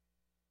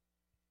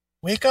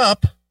 Wake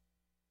up.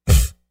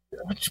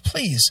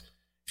 Please.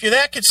 If you're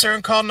that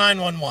concerned, call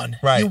 911.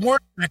 Right. You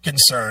weren't that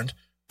concerned.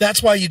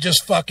 That's why you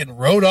just fucking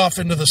rode off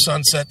into the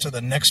sunset to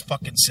the next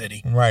fucking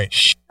city. Right.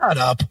 Shut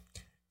up.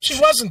 She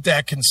wasn't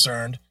that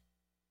concerned.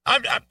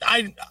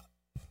 I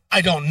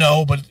don't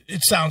know, but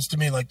it sounds to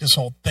me like this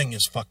whole thing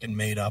is fucking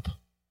made up.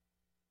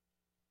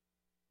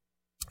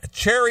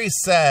 Cherry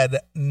said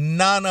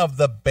none of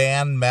the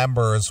band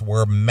members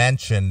were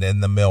mentioned in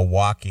the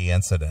Milwaukee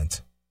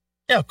incident.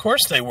 Yeah, of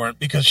course they weren't,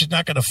 because she's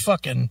not going to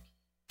fucking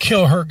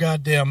kill her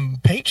goddamn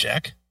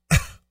paycheck.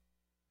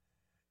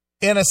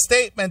 In a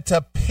statement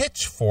to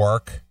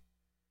Pitchfork,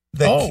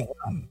 the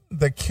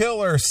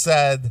killer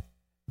said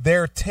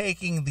they're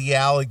taking the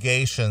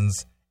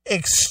allegations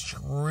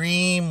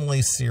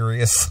extremely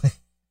seriously.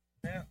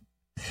 Yeah,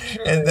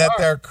 sure and that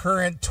their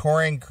current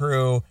touring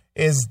crew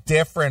is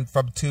different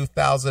from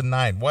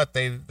 2009. What,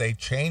 they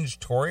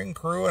changed touring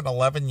crew in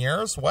 11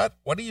 years? What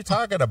are you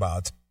talking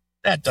about?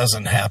 That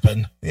doesn't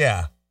happen.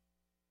 Yeah.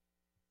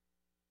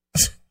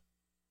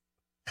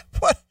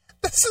 What?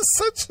 This is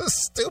such a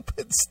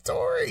stupid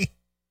story.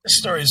 This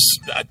story's...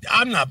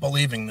 I'm not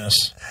believing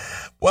this.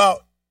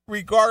 Well,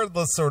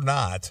 regardless or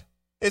not,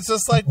 it's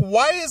just like,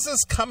 why is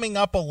this coming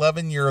up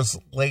 11 years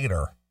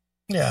later?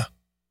 Yeah.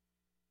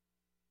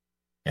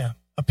 Yeah.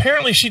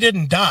 Apparently she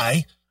didn't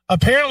die.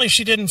 Apparently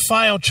she didn't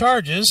file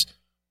charges.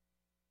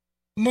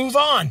 Move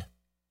on.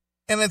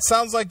 And it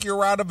sounds like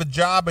you're out of a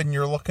job and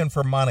you're looking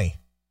for money.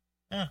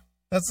 Yeah.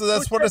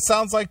 That's what it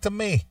sounds like to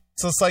me.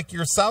 So it's like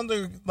you're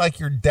sounding like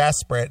you're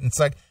desperate. And it's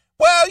like,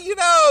 well,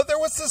 there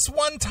was this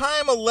one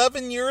time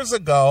 11 years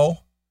ago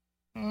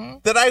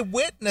that I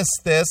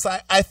witnessed this.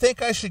 I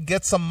think I should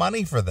get some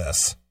money for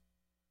this.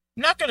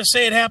 I'm not going to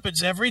say it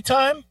happens every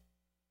time,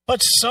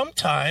 but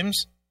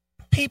sometimes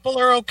people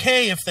are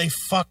okay if they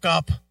fuck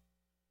up.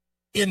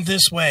 in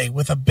this way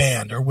with a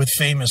band or with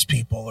famous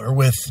people or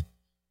with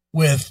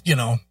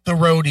the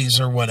roadies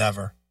or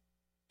whatever.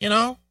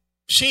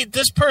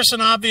 This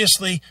person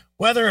obviously,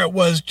 whether it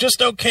was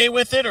just okay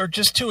with it or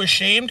just too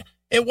ashamed,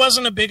 it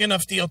wasn't a big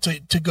enough deal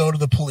to go to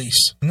the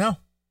police. No.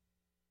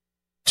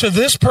 To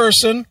this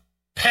person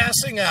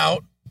passing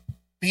out,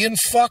 being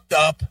fucked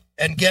up,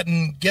 and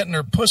getting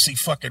her pussy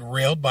fucking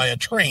railed by a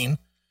train,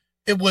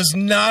 it was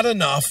not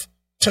enough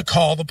to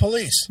call the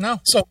police. No.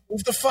 So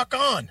move the fuck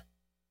on.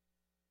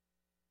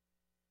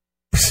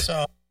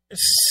 So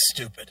it's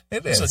stupid.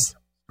 It's a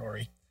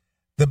story.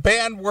 The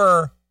band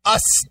were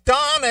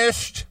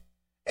astonished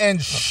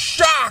and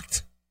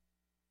shocked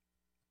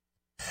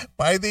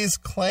by these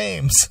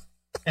claims.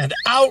 And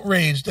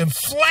outraged and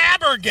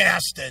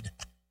flabbergasted.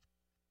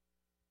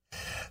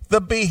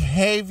 The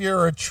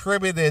behavior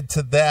attributed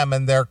to them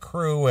and their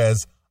crew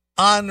is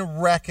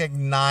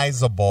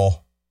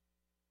unrecognizable.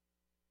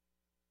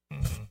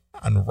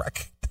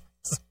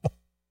 Unrecognizable.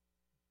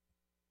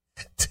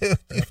 Dude,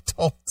 you've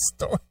told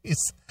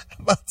stories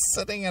about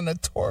sitting in a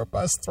tour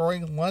bus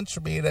throwing lunch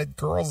meat at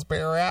girls'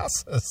 bare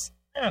asses.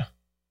 Yeah.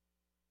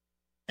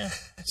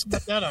 It's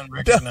not that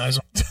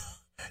unrecognizable.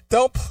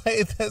 Don't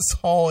play this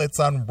whole it's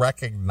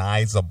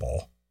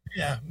unrecognizable.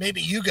 Yeah,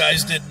 maybe you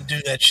guys didn't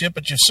do that shit,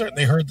 but you've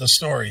certainly heard the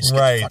stories.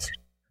 Right.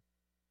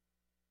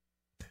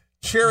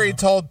 Cherry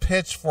told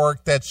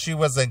Pitchfork that she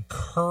was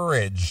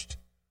encouraged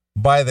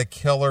by the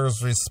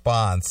killer's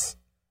response,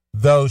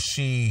 though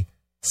she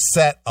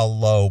set a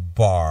low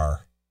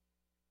bar.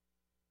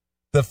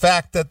 The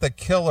fact that the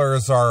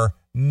killers are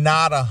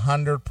not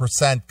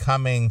 100%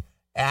 coming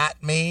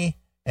at me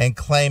and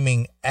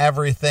claiming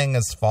everything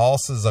is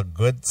false is a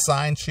good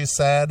sign, she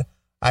said.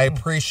 I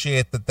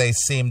appreciate that they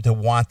seem to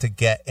want to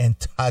get in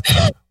touch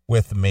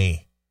with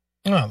me.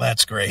 Oh,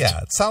 that's great.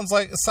 Yeah, it sounds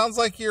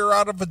like you're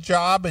out of a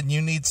job and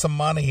you need some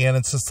money, and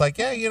it's just like,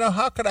 yeah,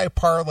 how could I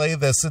parlay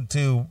this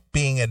into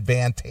being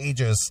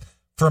advantageous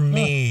for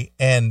me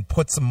and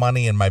put some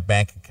money in my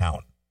bank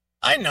account?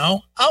 I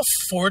know. I'll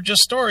forge a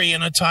story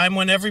in a time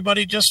when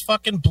everybody just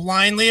fucking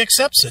blindly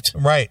accepts it.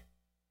 Right.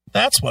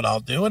 That's what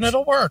I'll do, and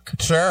it'll work.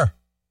 Sure.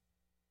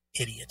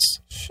 Idiots.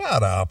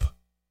 Shut up.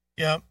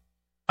 Yeah.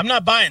 I'm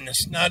not buying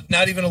this.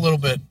 Not even a little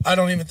bit. I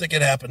don't even think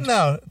it happened.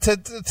 No,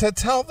 to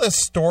tell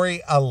this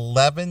story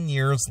 11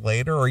 years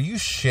later, are you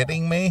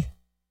shitting me?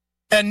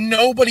 And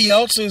nobody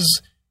else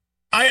is.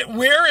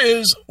 Where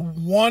is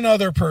one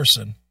other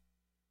person?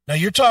 Now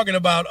you're talking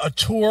about a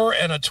tour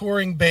and a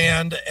touring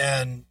band,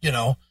 and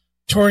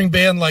touring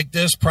band like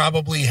this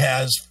probably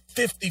has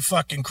 50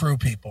 fucking crew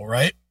people,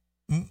 right?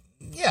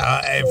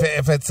 Yeah,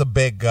 if it's a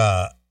big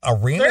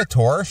arena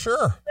tour,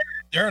 sure.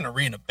 They're an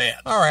arena band.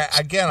 All right.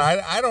 Again,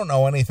 I don't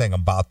know anything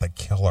about the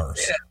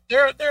Killers.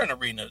 Yeah, they're an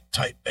arena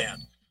type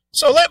band.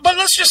 But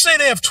let's just say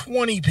they have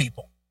 20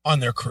 people on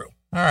their crew.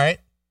 All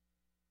right.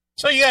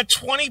 So you got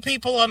 20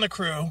 people on the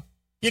crew.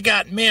 You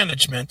got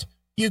management.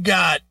 You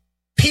got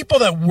people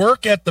that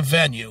work at the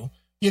venue.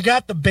 You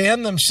got the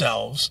band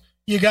themselves.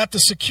 You got the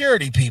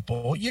security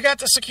people. You got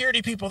the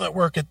security people that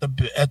work at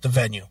the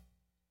venue.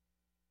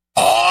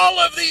 All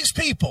of these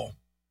people.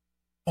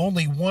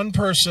 Only one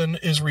person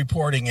is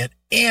reporting it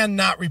and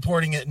not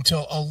reporting it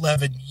until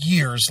 11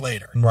 years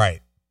later.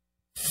 Right.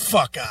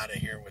 Fuck out of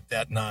here with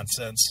that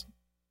nonsense.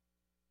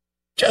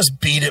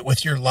 Just beat it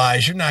with your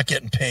lies. You're not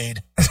getting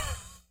paid.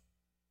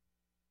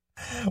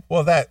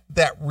 Well, that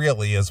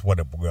really is what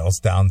it boils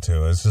down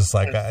to. It's just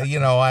like,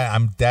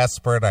 I'm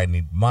desperate. I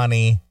need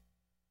money.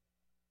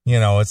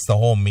 It's the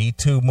whole Me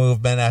Too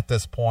movement at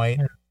this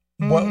point.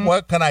 Mm-hmm.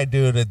 What can I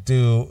do to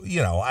do?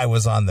 I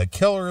was on the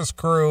Killers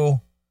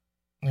crew.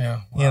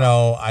 Yeah.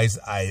 Wow.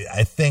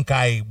 I think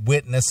I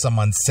witnessed some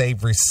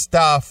unsavory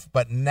stuff,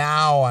 but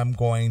now I'm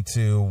going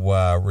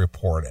to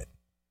report it.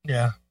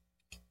 Yeah.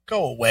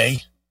 Go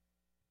away.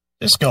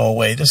 Just go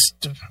away.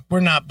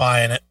 We're not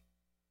buying it.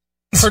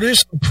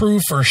 Produce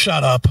proof or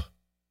shut up.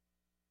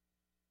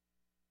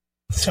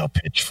 Tell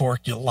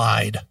Pitchfork you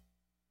lied.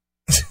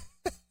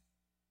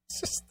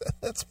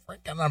 That's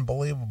freaking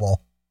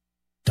unbelievable.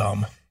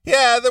 Dumb.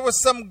 Yeah, there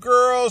was some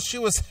girl. She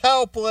was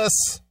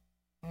helpless.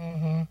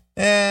 Mm-hmm.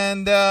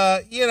 And,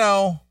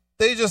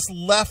 they just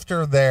left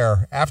her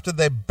there after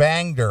they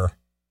banged her.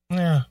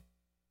 Yeah.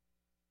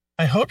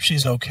 I hope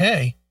she's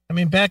okay. I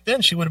mean, back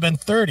then she would have been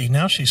 30.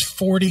 Now she's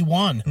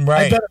 41.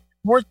 Right. I better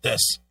report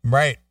this.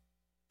 Right.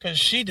 Because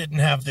she didn't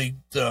have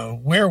the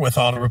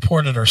wherewithal to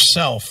report it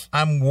herself.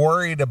 I'm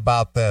worried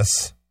about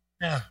this.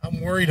 Yeah,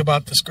 I'm worried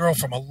about this girl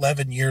from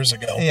 11 years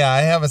ago. Yeah,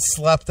 I haven't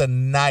slept a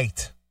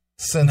night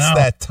since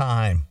that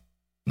time.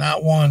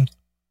 Not one.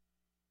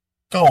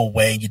 Go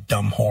away, you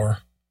dumb whore.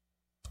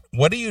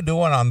 What are you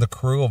doing on the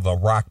crew of a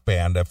rock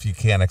band if you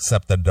can't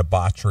accept the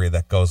debauchery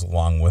that goes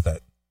along with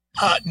it?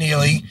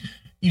 Neely,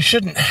 you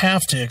shouldn't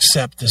have to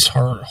accept this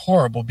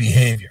horrible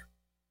behavior.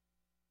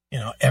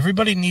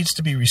 Everybody needs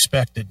to be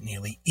respected,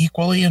 Neely,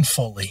 equally and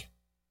fully.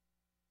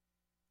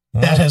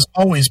 Well, that has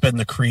always been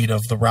the creed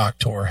of the rock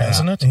tour,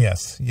 hasn't it?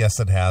 Yes,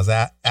 it has.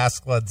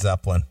 Ask Led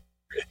Zeppelin.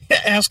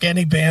 Ask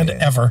any band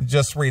ever.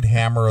 Just read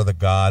Hammer of the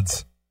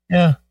Gods.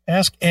 Yeah,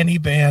 Ask any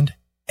band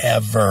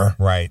ever.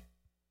 Right.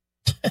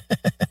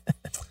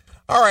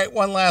 All right,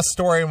 one last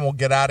story and we'll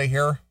get out of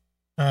here.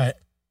 All right.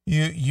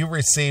 You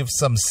received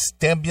some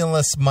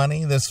stimulus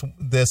money this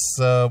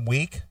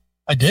week.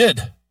 I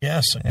did.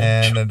 Yes. I did.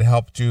 And it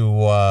helped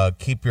you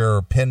keep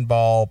your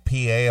pinball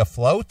PA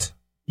afloat.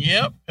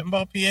 Yep.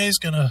 Pinball PA is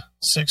going to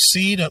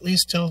succeed at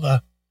least through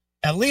the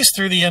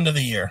end of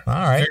the year. All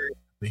right. Very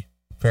happy.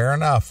 Fair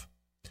enough.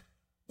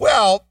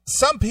 Well,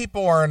 some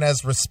people aren't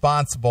as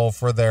responsible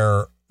for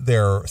their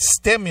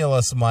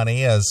stimulus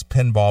money as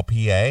Pinball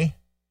PA.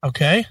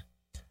 Okay.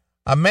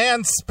 A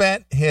man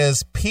spent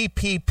his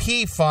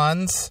PPP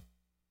funds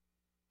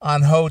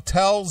on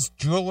hotels,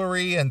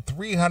 jewelry, and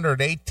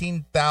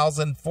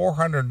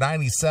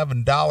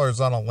 $318,497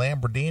 on a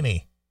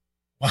Lamborghini.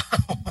 Wow.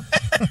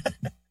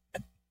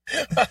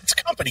 It's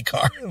a company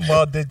car.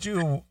 Well, did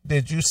you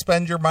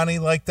spend your money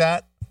like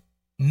that?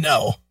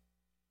 No,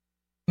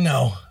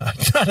 not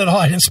at all.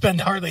 I didn't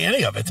spend hardly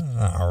any of it.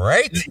 All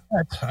right.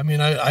 I mean,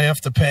 I have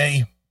to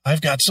pay.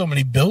 I've got so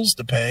many bills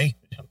to pay.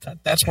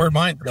 That's where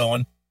mine's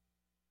going.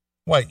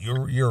 What,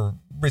 you're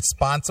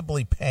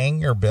responsibly paying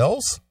your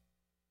bills?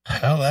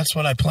 Hell, that's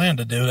what I plan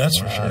to do. That's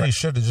for sure. You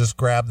should have just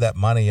grabbed that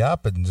money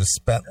up and just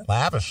spent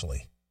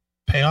lavishly.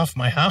 Pay off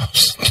my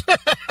house.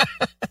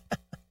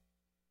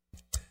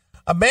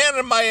 A man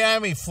in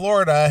Miami,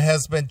 Florida,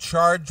 has been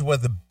charged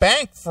with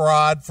bank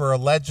fraud for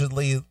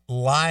allegedly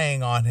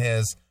lying on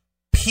his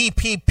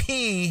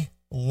PPP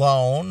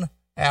loan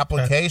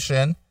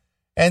application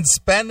and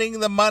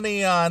spending the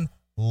money on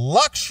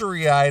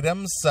luxury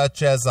items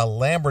such as a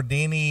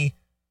Lamborghini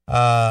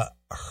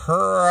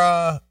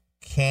Huracan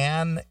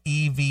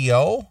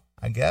EVO,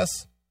 I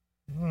guess.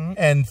 Mm-hmm.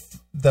 And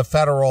the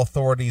federal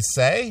authorities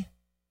say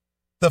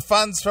the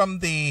funds from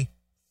the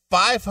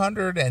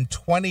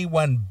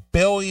 $521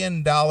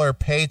 billion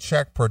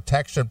Paycheck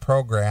Protection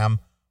Program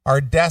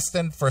are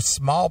destined for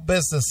small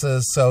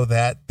businesses so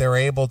that they're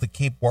able to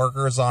keep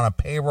workers on a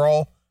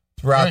payroll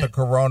throughout the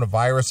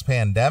coronavirus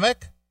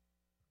pandemic.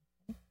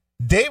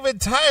 David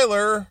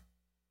Tyler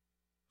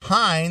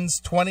Hines,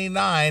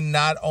 29,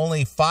 not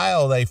only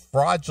filed a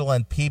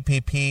fraudulent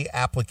PPP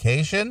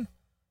application,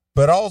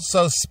 but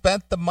also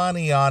spent the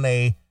money on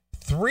a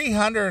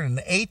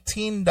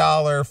 $318,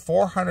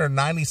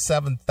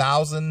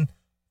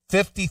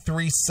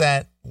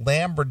 $497,053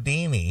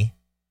 Lamborghini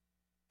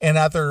and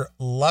other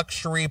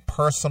luxury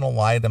personal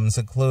items,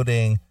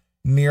 including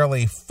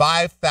nearly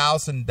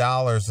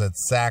 $5,000 at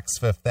Saks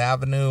Fifth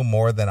Avenue,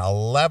 more than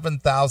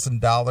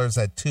 $11,000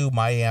 at two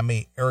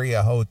Miami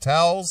area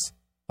hotels,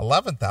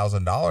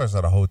 $11,000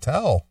 at a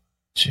hotel.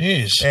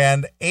 Jeez.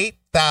 And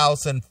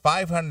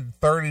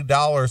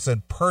 $8,530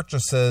 in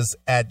purchases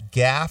at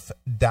Gaff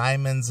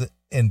Diamonds,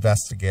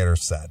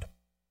 investigators said.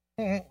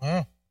 Mm-hmm.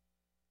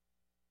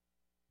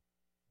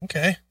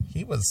 Okay.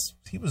 He was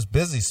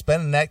busy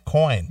spending that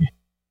coin.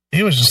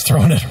 He was just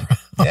throwing it around.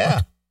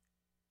 Yeah.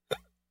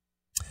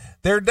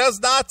 There does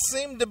not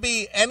seem to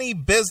be any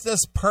business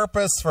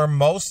purpose for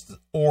most,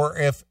 or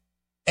if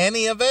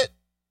any of it.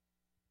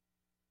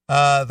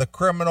 The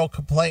criminal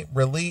complaint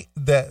reads,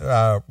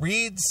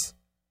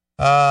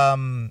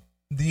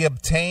 the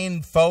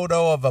obtained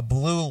photo of a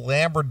blue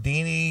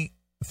Lamborghini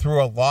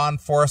through a law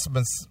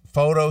enforcement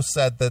photo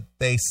said that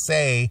they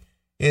say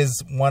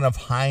is one of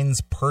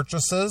Hines'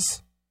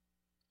 purchases.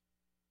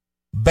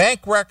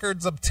 Bank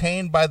records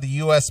obtained by the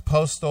U.S.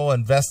 Postal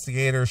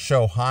investigators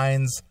show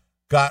Hines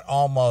got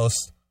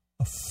almost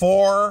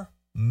 $4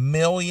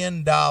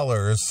 million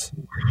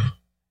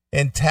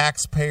in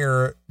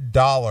taxpayer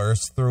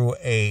dollars through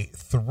a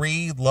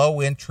 3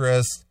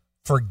 low-interest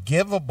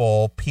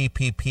forgivable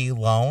PPP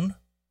loan.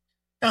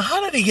 Now,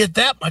 how did he get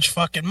that much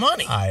fucking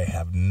money? I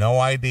have no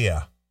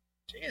idea.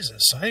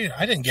 Jesus,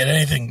 I didn't get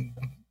anything.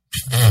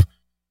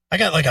 I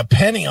got like a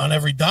penny on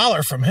every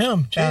dollar from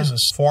him.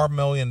 Jesus. $4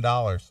 million.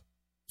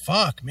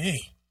 Fuck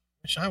me.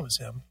 Wish I was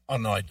him. Oh,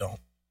 no, I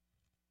don't.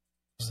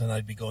 Because then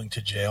I'd be going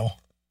to jail.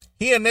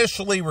 He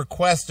initially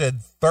requested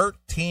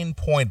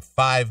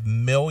 $13.5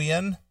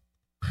 million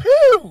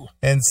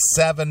in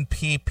 7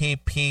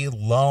 PPP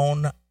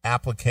loan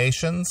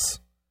applications,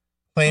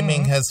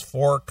 claiming his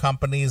 4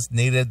 companies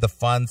needed the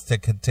funds to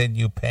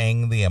continue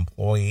paying the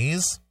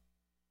employees.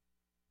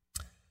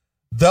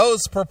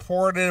 Those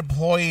purported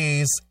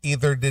employees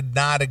either did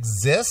not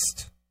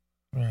exist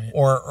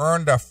or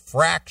earned a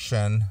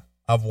fraction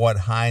of what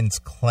Hines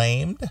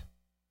claimed.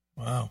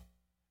 Wow.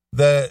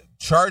 The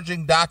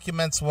charging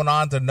documents went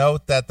on to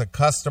note that the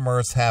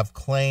customers have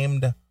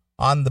claimed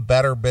on the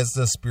Better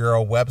Business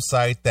Bureau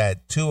website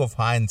that 2 of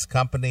Hines'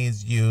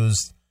 companies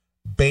used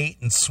bait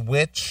and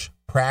switch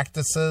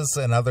practices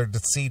and other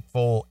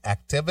deceitful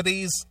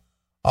activities.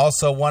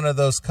 Also, one of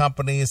those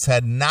companies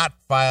had not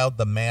filed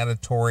the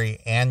mandatory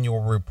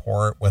annual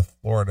report with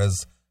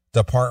Florida's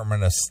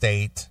Department of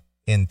State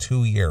in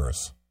 2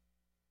 years.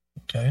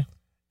 Okay.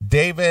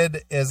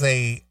 David is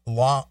a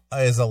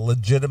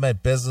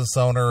legitimate business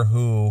owner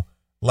who,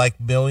 like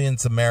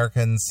millions of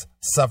Americans,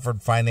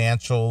 suffered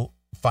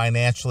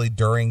financially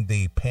during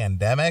the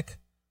pandemic.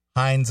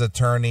 Hines'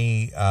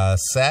 attorney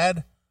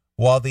said,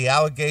 While the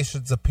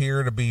allegations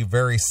appear to be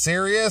very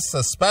serious,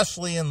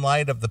 especially in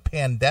light of the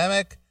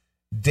pandemic,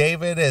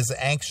 David is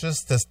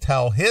anxious to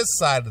tell his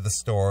side of the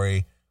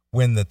story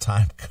when the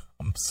time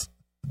comes.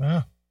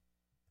 Yeah.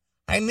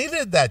 I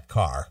needed that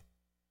car.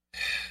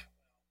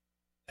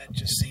 That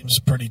just seems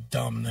pretty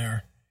dumb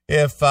there.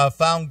 If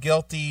found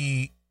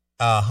guilty,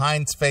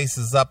 Hines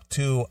faces up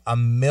to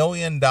 $1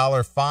 million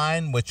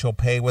fine, which he'll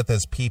pay with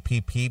his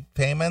PPP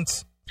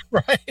payments.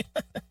 Right.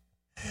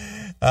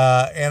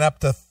 And up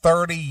to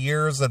 30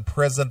 years in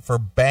prison for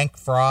bank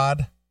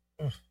fraud,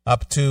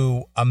 up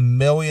to $1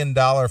 million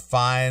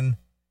fine,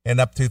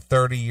 and up to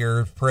 30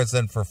 years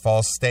prison for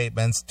false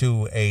statements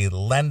to a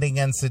lending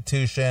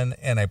institution,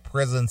 and a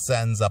prison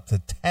sentence up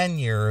to 10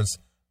 years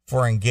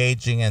for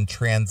engaging in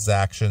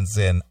transactions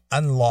in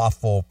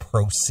unlawful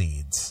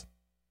proceeds.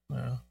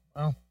 Yeah.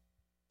 Well,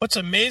 what's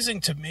amazing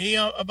to me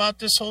about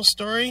this whole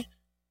story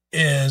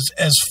is,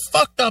 as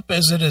fucked up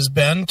as it has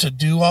been to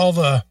do all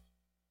the,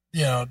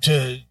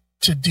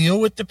 to deal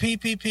with the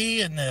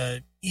PPP and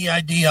the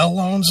EIDL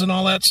loans and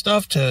all that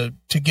stuff, to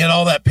get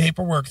all that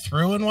paperwork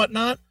through and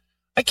whatnot.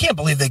 I can't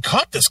believe they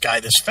caught this guy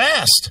this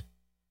fast.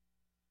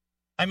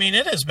 I mean,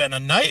 it has been a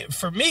night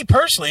for me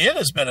personally. It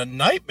has been a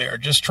nightmare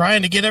just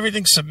trying to get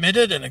everything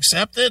submitted and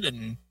accepted.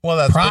 And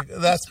well,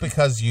 that's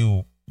because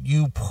you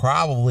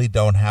probably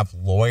don't have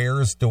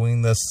lawyers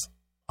doing this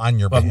on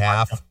your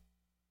behalf.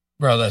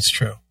 Bro, that's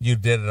true. You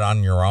did it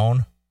on your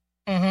own.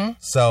 Mm-hmm.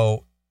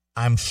 So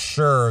I'm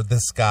sure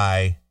this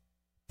guy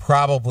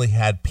probably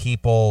had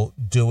people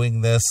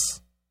doing this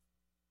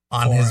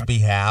on his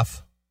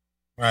behalf.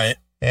 Right.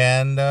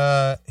 And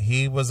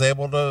he was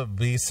able to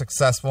be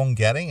successful in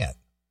getting it.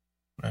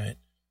 Right.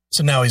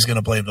 So now he's going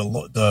to blame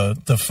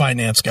the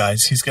finance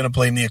guys. He's going to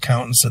blame the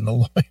accountants and the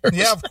lawyers.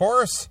 Yeah, of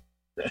course.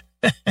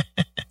 All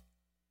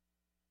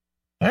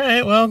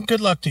right. Well,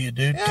 good luck to you,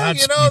 dude. Yeah,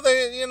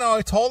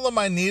 I told them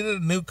I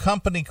needed a new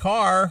company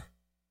car,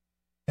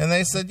 and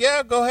they said,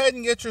 "Yeah, go ahead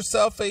and get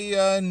yourself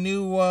a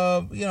new,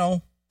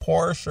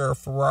 Porsche or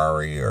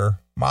Ferrari or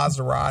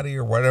Maserati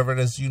or whatever it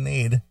is you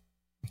need."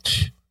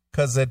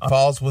 Because it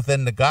falls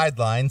within the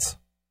guidelines.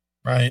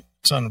 Right.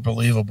 It's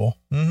unbelievable.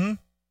 Mm-hmm.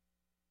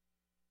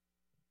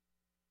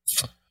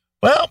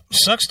 Well,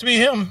 sucks to be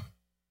him.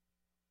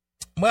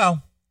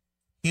 Well,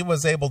 he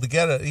was able to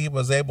get it. He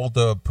was able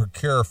to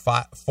procure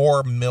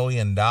 $4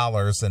 million in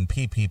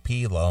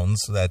PPP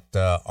loans that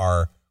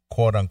are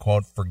quote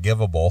unquote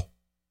forgivable.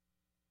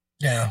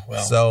 Yeah.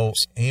 Well, so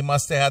he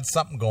must have had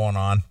something going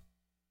on.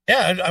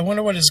 Yeah. I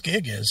wonder what his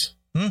gig is.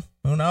 Who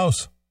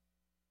knows?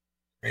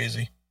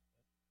 Crazy.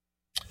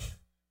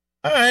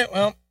 All right,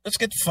 well, let's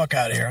get the fuck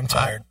out of here. I'm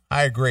tired.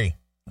 I agree.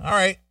 All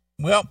right.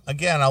 Well,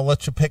 again, I'll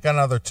let you pick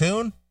another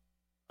tune.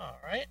 All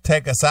right.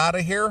 Take us out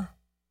of here.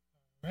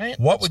 All right.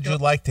 What would you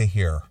like to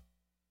hear?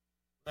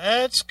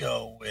 Let's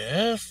go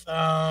with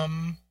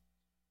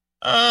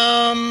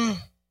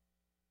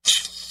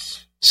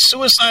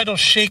Suicidal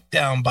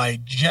Shakedown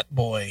by Jet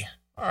Boy.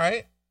 All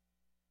right.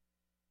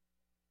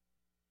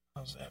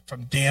 How's that?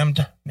 From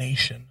Damned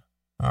Nation.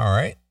 All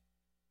right.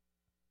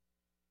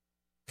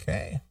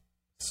 Okay.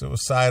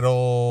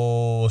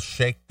 Suicidal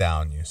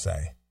Shakedown, you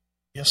say?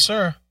 Yes,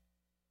 sir.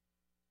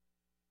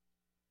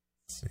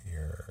 Let's see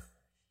here.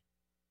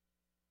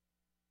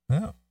 Oh,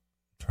 I'm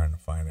trying to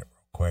find it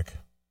real quick.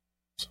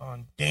 It's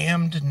on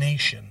Damned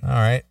Nation. All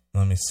right.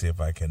 Let me see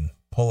if I can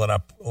pull it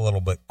up a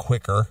little bit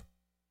quicker.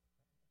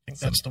 I think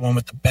that's the one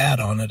with the bat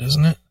on it,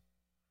 isn't it?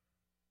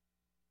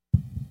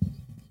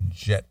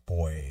 Jet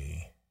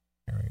Boy.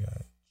 Here we go.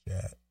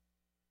 Jet.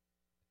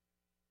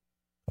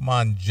 Come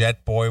on,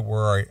 Jet Boy.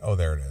 Where are you? Oh,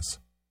 there it is.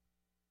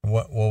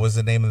 What was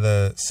the name of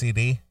the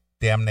CD?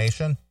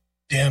 Damnation?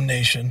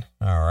 Damnation.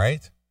 All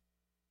right.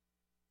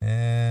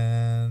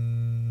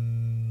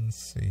 And let's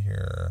see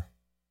here.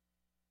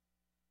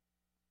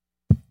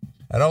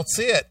 I don't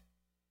see it.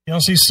 You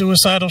don't see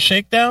Suicidal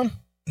Shakedown?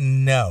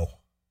 No.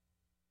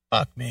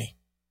 Fuck me.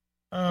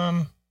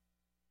 All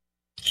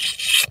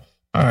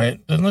right,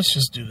 then let's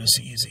just do this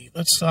easy.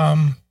 Let's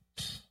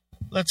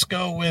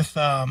go with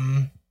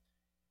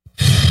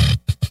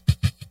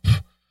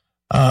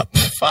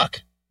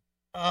fuck.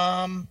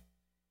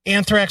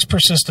 Anthrax,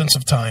 Persistence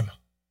of Time.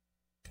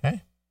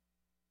 Okay.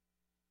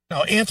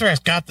 No, Anthrax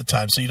got the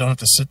time, so you don't have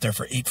to sit there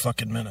for 8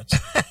 fucking minutes.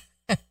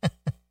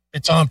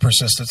 It's on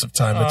Persistence of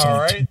Time. It's all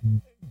only right.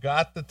 2.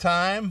 Got the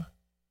time?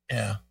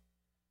 Yeah.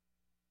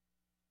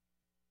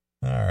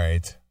 All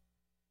right.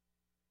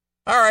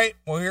 All right.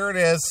 Well, here it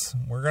is.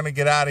 We're going to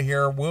get out of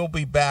here. We'll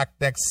be back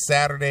next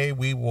Saturday.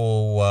 We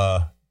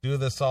will do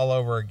this all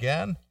over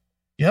again.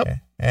 Yep.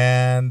 Okay.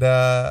 And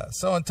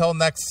so until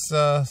next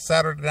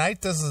Saturday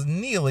night, this is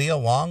Neely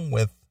along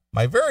with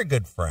my very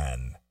good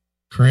friend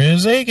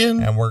Chris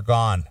Aiken. And we're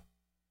gone.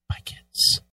 Bye, kids.